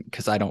women didn't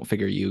because I don't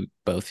figure you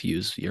both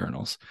use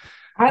urinals.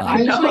 I Um,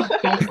 just No. like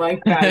don't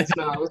like bad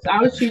smells. I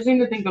was choosing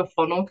to think of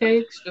funnel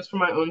cakes just for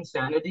my own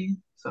sanity.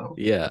 So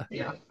yeah.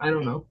 yeah, I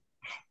don't know.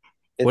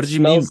 What It did you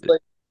mean? smells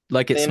like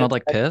Like it smelled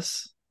like sanitizer.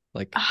 piss?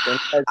 Like,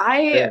 Sanitizer.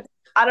 I Fig.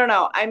 I don't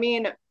know. I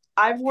mean,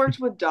 I've worked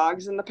with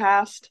dogs in the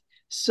past,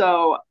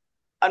 so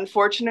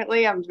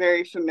unfortunately, I'm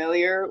very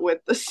familiar with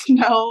the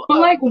smell But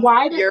of like,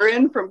 why did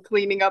urine from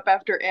cleaning up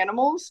after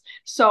animals.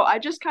 So I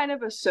just kind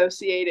of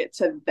associate it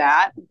to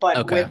that, but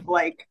okay. with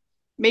like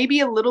maybe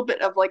a little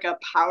bit of like a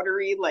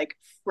powdery, like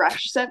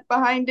fresh scent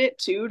behind it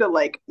too, to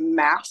like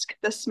mask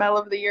the smell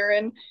of the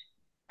urine.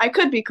 I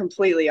could be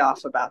completely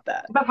off about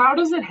that. but how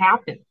does it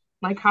happen?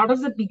 Like, how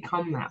does it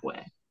become that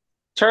way?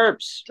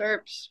 Terps.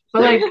 Terps.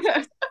 But like,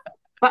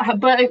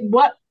 but like,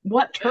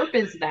 what terp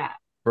is that?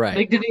 Right.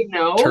 Like, do they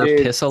know? Dude,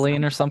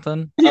 Terpisiline or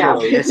something? I don't yeah, know.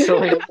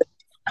 pistol.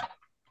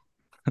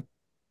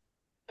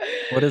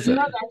 What is Do you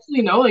it? guys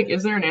actually know? Like,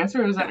 is there an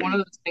answer? Or is that one of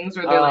those things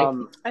where they're like,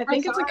 Um, I our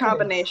think it's a science?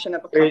 combination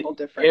of a it couple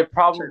different it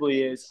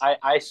probably is. terpenes.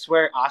 I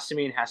swear,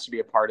 ostamine has to be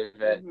a part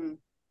of it. Hmm.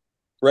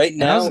 Right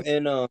And I now was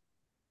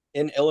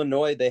in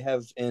Illinois, they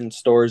have in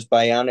stores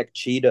Bionic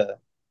Cheetah.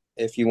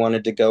 If you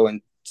wanted to go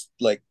and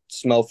like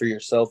smell for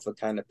yourself a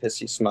kind of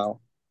pissy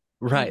smell.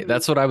 right. Hmm.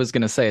 That's what I was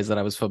gonna say is that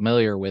I was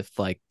familiar with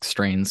like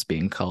strains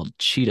being called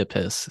cheetah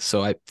piss.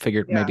 So I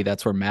figured Yeah. maybe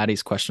that's where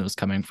Maddie's question was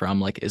coming from.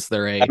 Like, is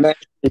there a I'm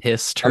actually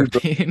piss I'm gr-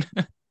 terpene?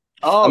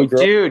 Oh, I'm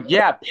growing dude,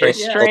 yeah, right piss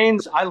Yeah. now.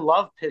 strains. I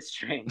love piss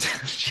strains.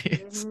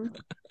 Jeez. Hmm.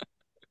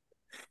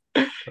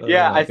 Oh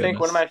Yeah, my I think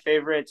one of goodness. my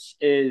favorites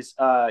is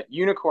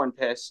unicorn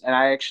piss, and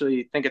I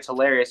actually think it's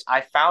hilarious.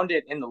 I found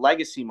it in the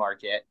legacy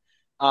market,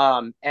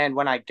 and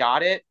when I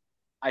got it,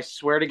 I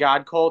swear to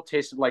God, Cole, it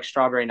tasted like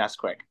strawberry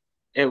Nesquik.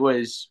 It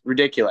was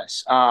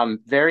ridiculous.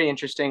 Very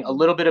interesting. A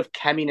little bit of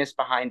cheminess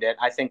behind it.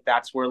 I think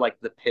that's where like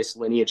the piss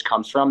lineage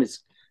comes from. Is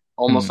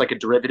almost Hmm. like a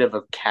derivative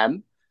of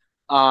chem,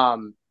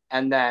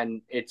 and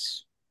then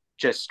it's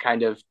just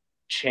kind of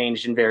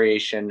changed in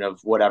variation of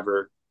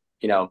whatever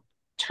you know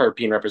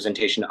terpene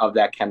representation of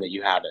that chem that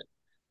you have it.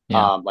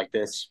 Yeah. Like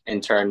this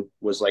in turn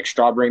was like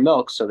strawberry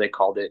milk, so they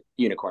called it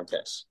unicorn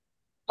piss.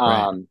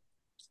 Right. Um,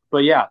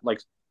 but yeah, like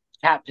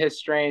cat piss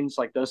strains,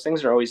 like those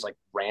things are always like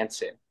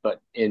rancid,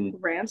 but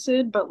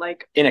Rancid, but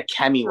like in a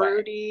chemi way.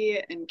 fruity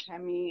and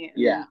chemi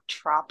and Yeah.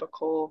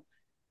 tropical.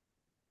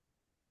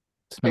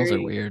 Smells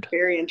are weird.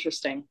 Very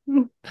interesting.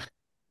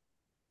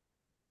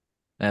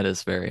 That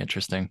is very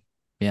interesting.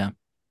 Yeah.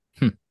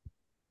 Hmm.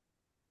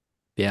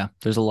 Yeah.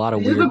 There's a lot of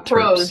These are the weird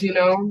pros, terps. you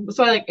know.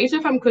 So like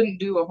HFM couldn't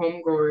do a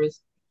home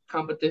growers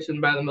competition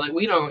by them. Like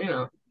we don't, you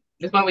know.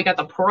 That's why we got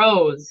the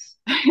pros.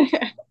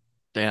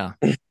 Yeah.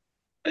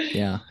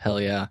 Yeah. Hell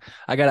yeah.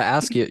 I gotta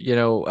ask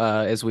you,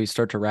 as we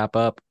start to wrap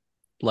up,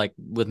 like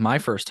with my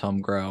first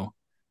home grow,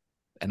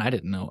 and I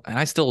didn't know, and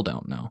I still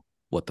don't know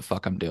what the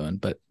fuck I'm doing,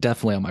 but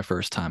definitely on my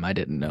first time, I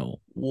didn't know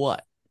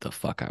what the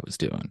fuck I was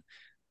doing. I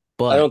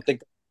But don't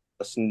think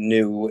us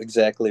knew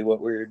exactly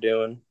what we were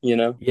doing, you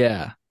know?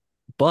 yeah,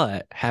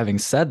 but having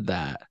said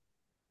that,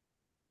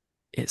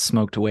 it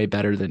smoked way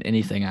better than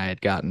anything I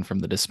had gotten from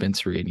the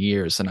dispensary in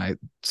years. And I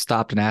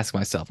stopped and asked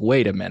myself,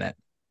 wait a minute.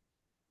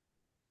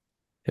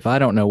 If I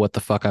don't know what the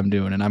fuck I'm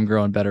doing and I'm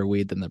growing better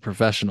weed than the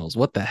professionals,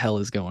 what the hell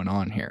is going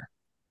on here?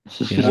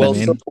 You know what I Well, so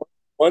mean?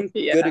 one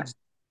good Yeah. example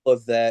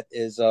of that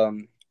is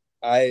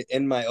I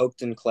in my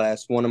Oakton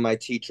class, one of my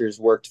teachers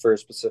worked for a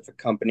specific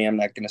company. I'm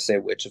not going to say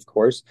which, of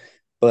course,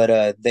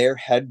 but their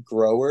head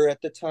grower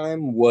at the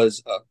time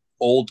was a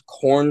old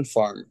corn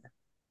farmer,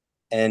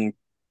 and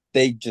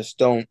they just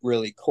don't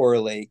really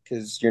correlate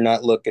because you're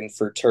not looking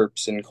for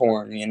terps in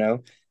corn, you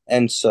know?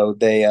 And so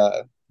they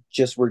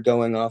just were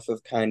going off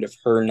of kind of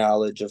her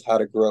knowledge of how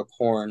to grow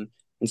corn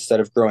instead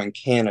of growing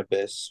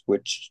cannabis,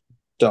 which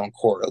don't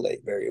correlate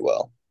very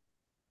well.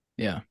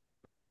 Yeah.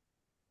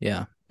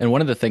 Yeah. And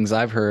one of the things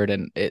I've heard,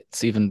 and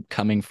it's even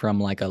coming from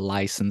like a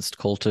licensed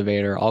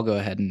cultivator, I'll go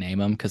ahead and name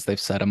them because they've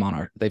said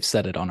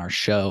it on our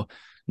show.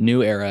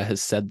 New Era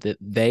has said that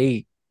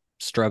they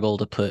struggle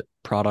to put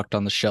product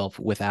on the shelf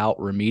without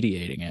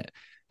remediating it.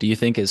 Do you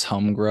think as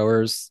home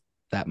growers,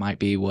 that might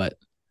be what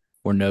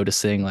we're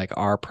noticing? Like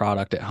our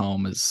product at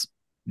home is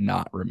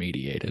not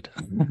remediated.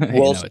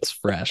 Well, It's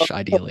fresh,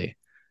 ideally.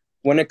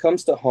 when it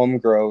comes to home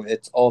grow,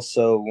 it's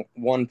also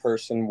one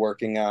person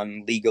working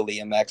on legally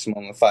a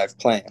maximum of 5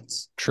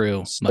 plants.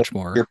 True. So Much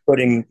more. you're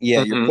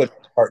Mm-hmm. putting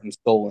heart and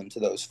soul into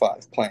those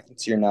 5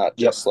 plants. You're not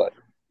Yep. just like,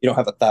 you don't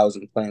have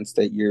 1,000 plants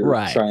that you're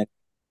Right. trying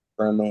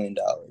for $1 million.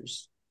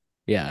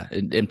 Yeah,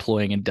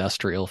 employing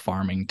industrial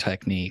farming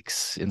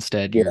techniques.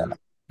 Instead, Yeah. you're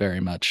very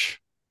much,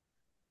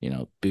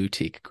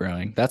 boutique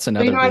growing. That's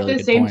But you another know, at really the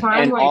good same point.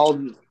 time, And like all,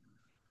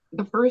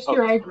 the first oh,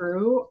 year I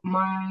grew,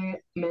 my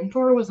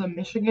mentor was a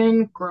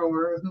Michigan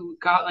grower who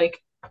got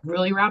like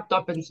really wrapped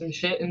up in some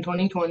shit in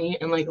 2020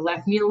 and like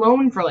left me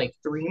alone for like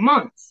 3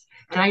 months.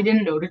 And I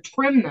didn't know to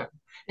trim them.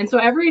 And so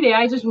every day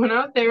I just went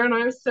out there and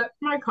I set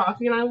my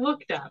coffee and I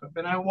looked at them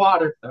and I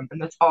watered them.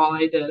 And that's all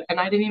I did. And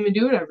I didn't even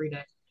do it every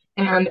day.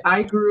 And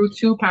I grew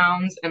 2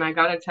 pounds and I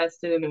got it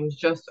tested and it was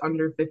just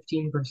under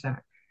 15%.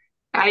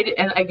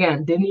 And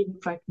again didn't even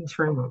fucking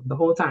trim them the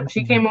whole time. She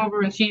Mhm. came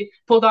over and she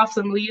pulled off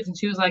some leaves and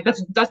she was like,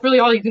 "That's really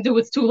all you can do.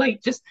 It's too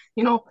late. Just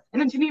And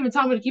then she didn't even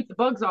tell me to keep the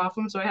bugs off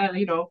them. So I had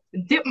to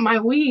dip my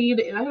weed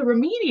and I had to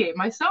remediate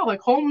myself, like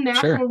home Sure.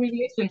 natural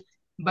remediation.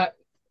 But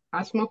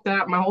I smoked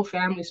that. My whole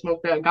family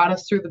smoked that. Got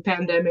us through the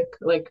pandemic.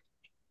 Like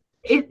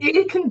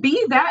it can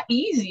be that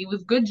easy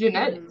with good Mm-hmm.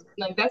 genetics.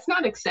 Like that's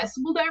not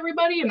accessible to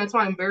everybody, and that's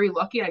why I'm very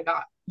lucky I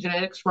got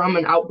genetics from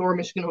an outdoor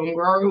Michigan home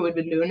grower who had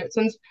been doing it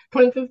since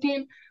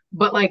 2015.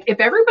 But like if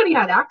everybody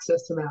had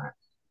access to that,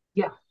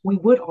 yeah, we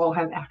would all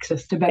have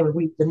access to better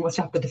weed than what's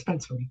at the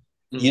dispensary.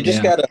 You mhm.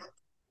 just Yeah. gotta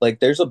like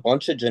there's a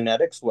bunch of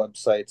genetics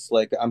websites.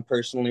 Like I'm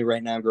personally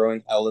right now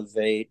growing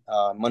Elevate.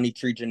 Money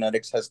Tree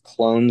Genetics has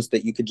clones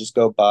that you could just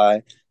go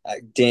buy.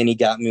 Danny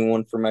got me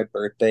one for my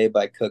birthday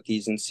by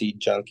Cookies and Seed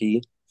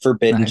Junkie.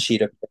 Forbidden Nice.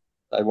 Cheetah.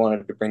 I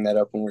wanted to bring that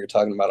up when we were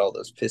talking about all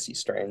those pissy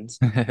strains.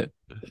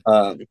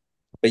 Um,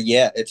 but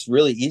yeah, it's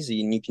really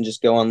easy, and you can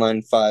just go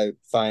online and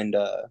find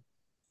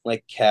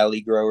like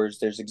Cali growers.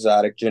 There's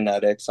Exotic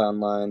Genetics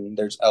online.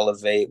 There's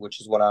Elevate, which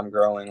is what I'm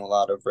growing a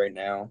lot of right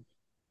now,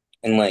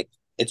 and like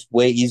it's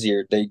way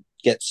easier. They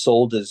get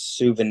sold as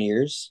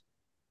souvenirs,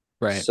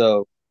 Right.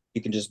 so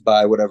you can just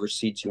buy whatever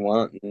seeds you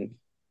want and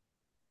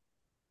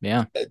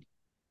Yeah.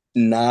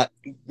 not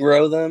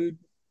grow them.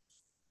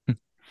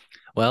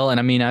 Well, and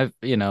I mean,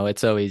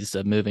 it's always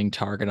a moving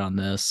target on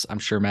this. I'm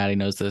sure Maddie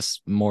knows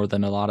this more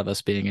than a lot of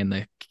us being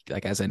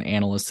like as an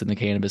analyst in the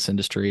cannabis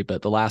industry.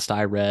 But the last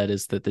I read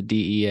is that the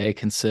DEA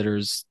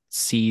considers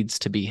seeds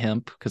to be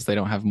hemp because they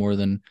don't have more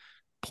than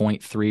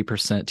 0.3%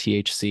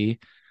 THC.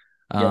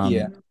 Yep.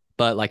 Yeah.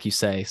 But like you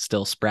say,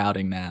 still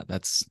sprouting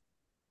that's a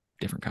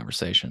different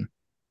conversation,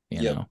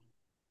 Yep.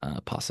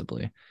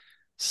 Possibly.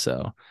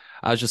 So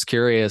I was just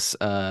curious,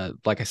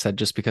 like I said,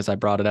 just because I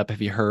brought it up,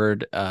 have you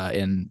heard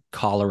in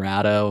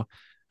Colorado,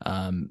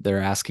 they're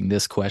asking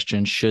this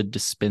question: should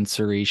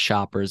dispensary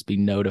shoppers be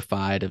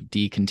notified of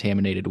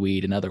decontaminated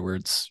weed? In other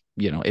words,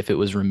 if it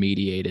was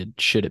remediated,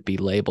 should it be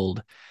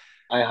labeled?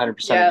 I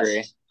 100%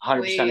 agree.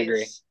 100%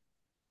 agree.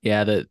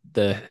 Yeah,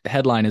 the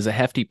headline is a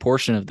hefty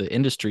portion of the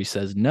industry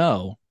says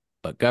no,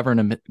 but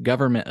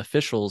government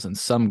officials and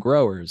some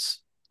growers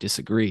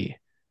disagree.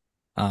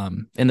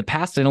 In the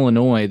past in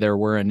Illinois, there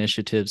were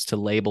initiatives to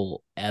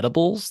label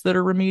edibles that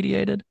are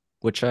remediated,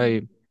 which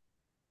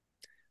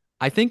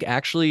I think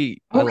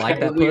actually I like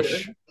Okay, that weird.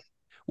 push.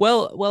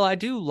 Well, I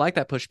do like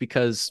that push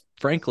because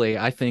frankly,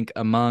 I think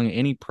among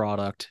any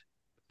product,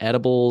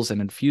 edibles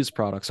and infused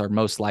products are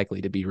most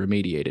likely to be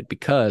remediated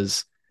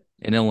because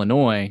in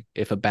Illinois,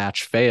 if a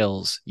batch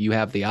fails, you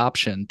have the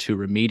option to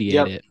remediate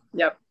Yep. it,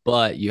 Yep.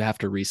 but you have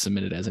to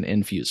resubmit it as an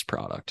infused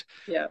product.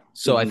 Yep.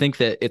 So I think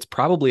that it's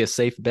probably a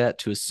safe bet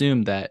to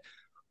assume that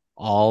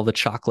all the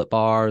chocolate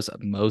bars,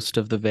 most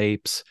of the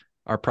vapes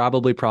are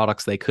probably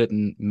products they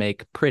couldn't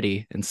make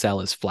pretty and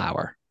sell as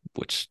flour,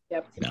 which,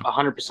 Yep.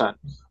 100%.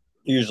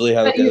 Usually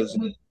how it goes.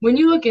 When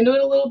you look into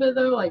it a little bit,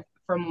 though, like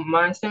from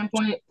my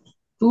standpoint,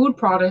 food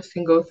products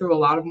can go through a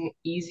lot of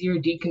easier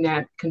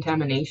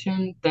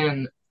decontamination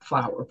than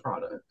flour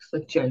products,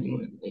 like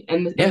genuinely.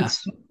 And yeah,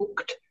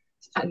 smoked,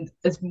 and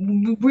it's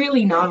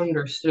really not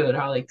understood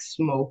how like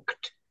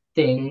smoked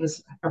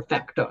things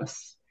affect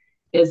us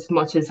as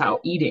much as how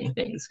eating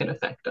things can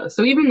affect us.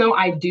 So even though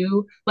I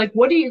do like,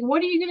 what are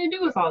you gonna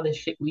do with all this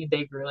shit weed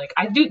they grew? Like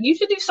I do, you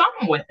should do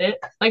something with it.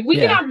 Like we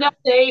can yeah. have that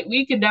day,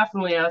 we could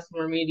definitely have some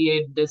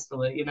remediated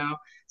distillate, you know.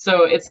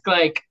 So it's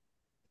like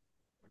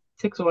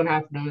six of one,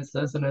 half of them is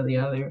dozen of the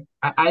other.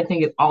 I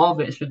think all of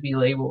it should be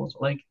labeled,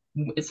 like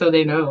so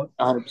they know.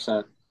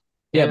 100%.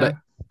 Yeah, Yeah. but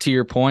to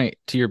your point,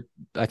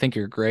 I think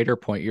your greater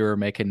point you were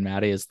making,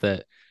 Maddie, is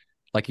that,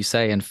 like you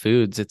say, in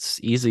foods, it's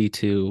easy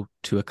to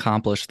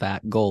accomplish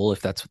that goal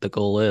if that's what the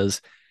goal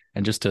is,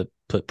 and just to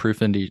put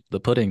proof into the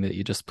pudding that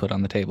you just put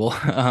on the table.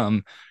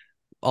 A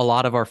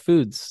lot of our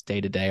foods day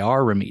to day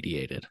are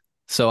remediated.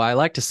 So I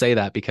like to say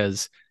that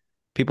because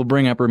people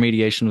bring up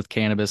remediation with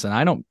cannabis, and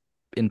I don't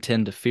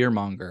intend to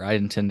fearmonger. I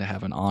intend to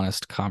have an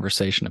honest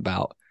conversation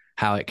about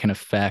how it can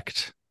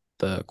affect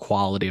the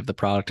quality of the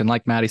product. And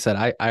like Maddie said,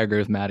 I agree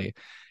with Maddie.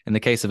 In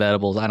the case of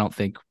edibles, I don't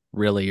think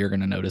really you're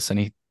going to notice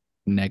any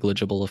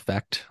negligible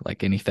effect,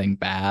 like anything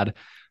bad.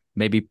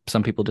 Maybe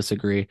some people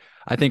disagree.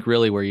 I think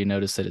really where you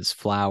notice it is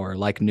flour.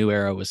 Like New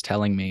Era was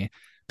telling me,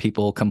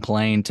 people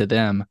complain to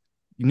them,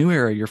 New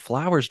Era, your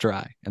flour's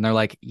dry. And they're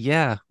like,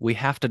 yeah, we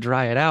have to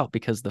dry it out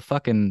because the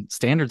fucking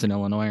standards in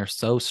Illinois are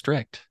so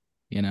strict,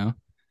 you know?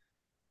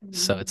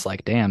 So it's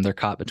like, damn, they're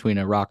caught between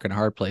a rock and a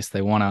hard place.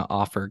 They want to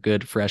offer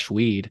good, fresh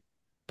weed,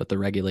 but the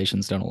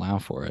regulations don't allow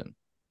for it,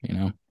 you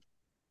know?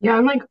 Yeah,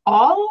 and like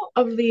all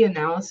of the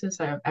analysis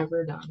I've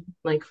ever done,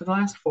 like for the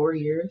last 4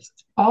 years,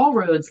 all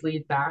roads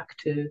lead back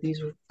to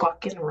these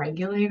fucking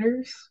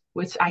regulators,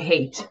 which I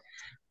hate.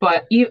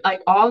 But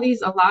like all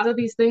these, a lot of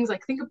these things,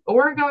 like think of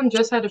Oregon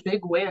just had a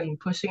big win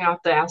pushing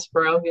out the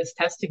asparagus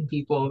testing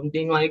people and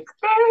being like,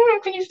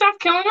 can you stop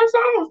killing us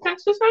all with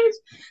pesticides?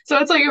 So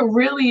it's like it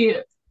really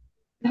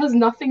has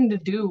nothing to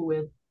do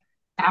with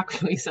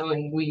actually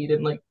selling weed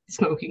and like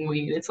smoking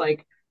weed. It's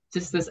like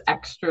just this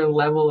extra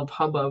level of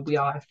hubbub we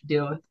all have to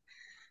deal with.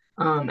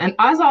 And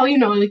as all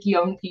like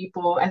young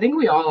people, I think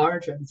we all are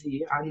Gen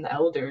Z. I'm the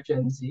elder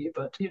Gen Z,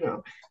 but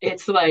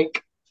it's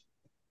like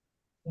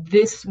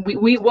this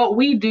we what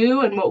we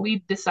do and what we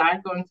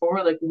decide going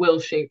forward like will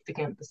shape the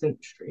cannabis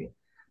industry.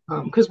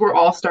 Because we're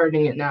all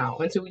starting it now.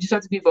 And so we just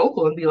have to be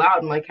vocal and be loud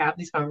and like have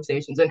these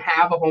conversations and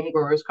have a home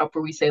growers cup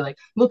where we say, like,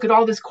 look at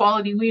all this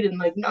quality weed and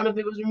like none of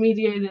it was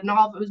remediated and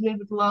all of it was made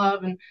with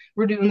love and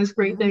we're doing this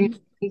great thing.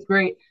 It's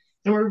great.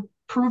 And we're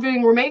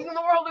making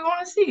the world we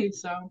want to see.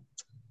 So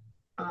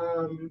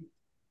um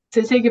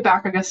to take it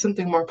back, I guess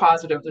something more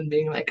positive than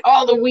being like,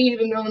 all the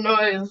weed in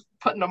Illinois is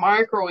put in a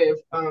microwave.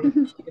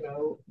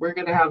 We're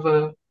gonna have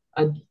a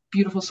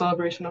beautiful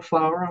celebration of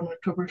flower on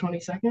October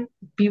 22nd.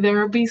 Be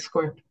there or be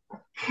square.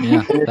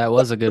 Yeah, that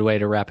was a good way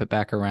to wrap it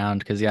back around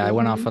because yeah, I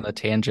went off on a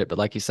tangent, but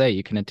like you say,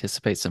 you can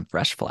anticipate some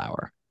fresh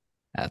flower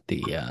at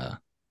the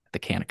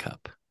can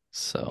cup.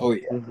 So Oh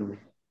yeah.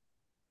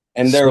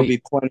 And there will be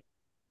sweet. plenty to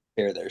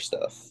share their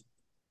stuff.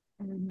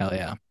 Hell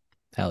yeah.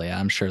 Hell yeah.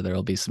 I'm sure there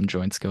will be some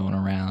joints going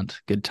around.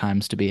 Good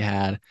times to be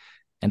had.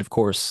 And of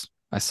course,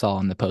 I saw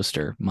on the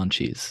poster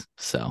munchies.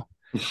 So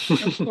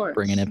Of course.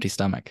 bring an empty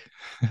stomach.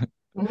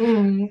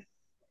 Mm.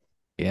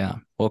 Yeah.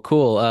 Well,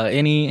 cool.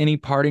 Any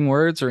parting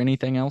words or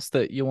anything else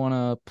that you want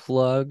to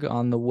plug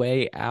on the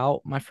way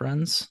out, my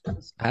friends?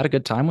 I had a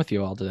good time with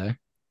you all today.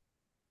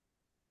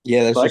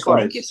 Yeah, that's just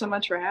Likewise. Thank you so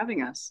much for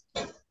having us.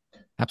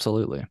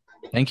 Absolutely.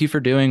 Thank you for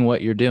doing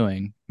what you're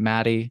doing.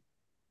 Maddie,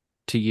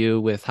 to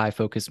you with High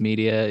Focus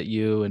Media,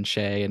 you and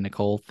Shay and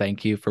Nicole,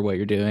 thank you for what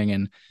you're doing.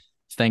 And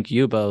thank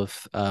you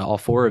both, all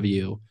four of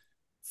you,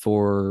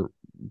 for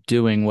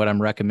doing what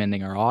I'm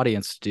recommending our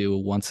audience to do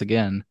once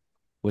again,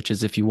 which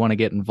is if you want to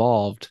get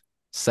involved,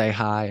 say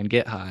hi and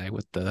get high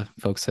with the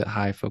folks at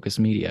High Focus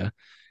Media.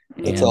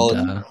 That's And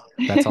all.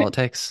 that's all it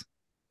takes.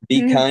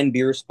 Be kind,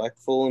 be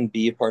respectful, and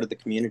be a part of the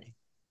community.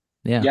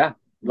 Yeah. Yeah.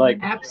 Like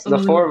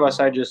Absolutely. the four of us,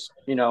 I just,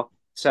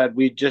 said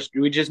we just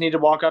need to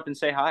walk up and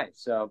say hi.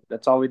 So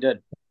that's all we did.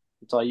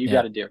 That's all you Yeah.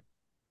 got to do.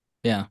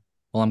 Yeah.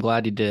 Well, I'm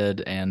glad you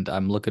did, and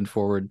I'm looking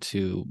forward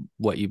to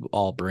what you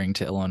all bring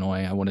to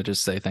Illinois. I want to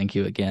just say thank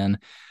you again.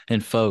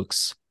 And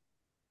folks,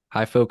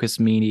 High Focus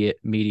Media,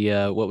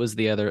 what was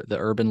the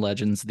Urban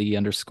Legends, the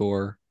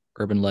underscore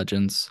Urban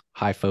Legends,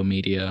 HiFo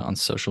Media on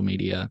social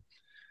media.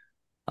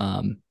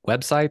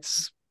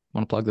 Websites,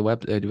 Want to plug the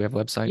web? Do we have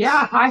websites?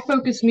 Yeah,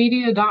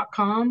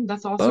 highfocusmedia.com.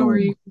 That's also where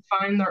you Boom. can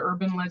find the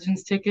Urban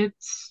Legends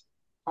tickets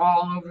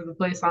all over the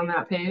place on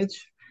that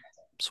page.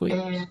 Sweet.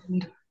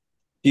 And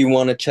If you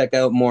want to check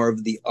out more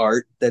of the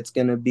art that's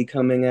going to be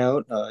coming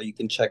out, you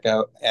can check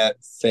out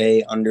at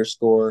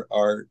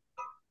Faye_art,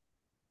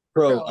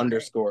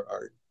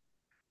 pro_art.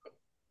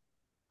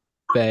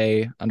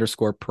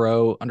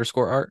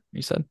 Faye_pro_art,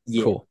 you said?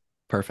 Yeah. Cool.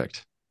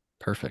 Perfect.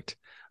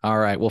 All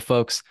right. Well,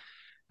 folks,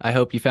 I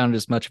hope you found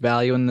as much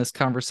value in this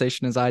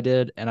conversation as I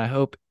did, and I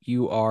hope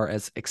you are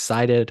as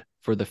excited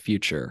for the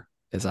future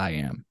as I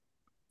am.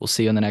 We'll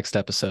see you in the next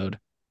episode.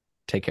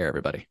 Take care,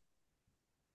 everybody.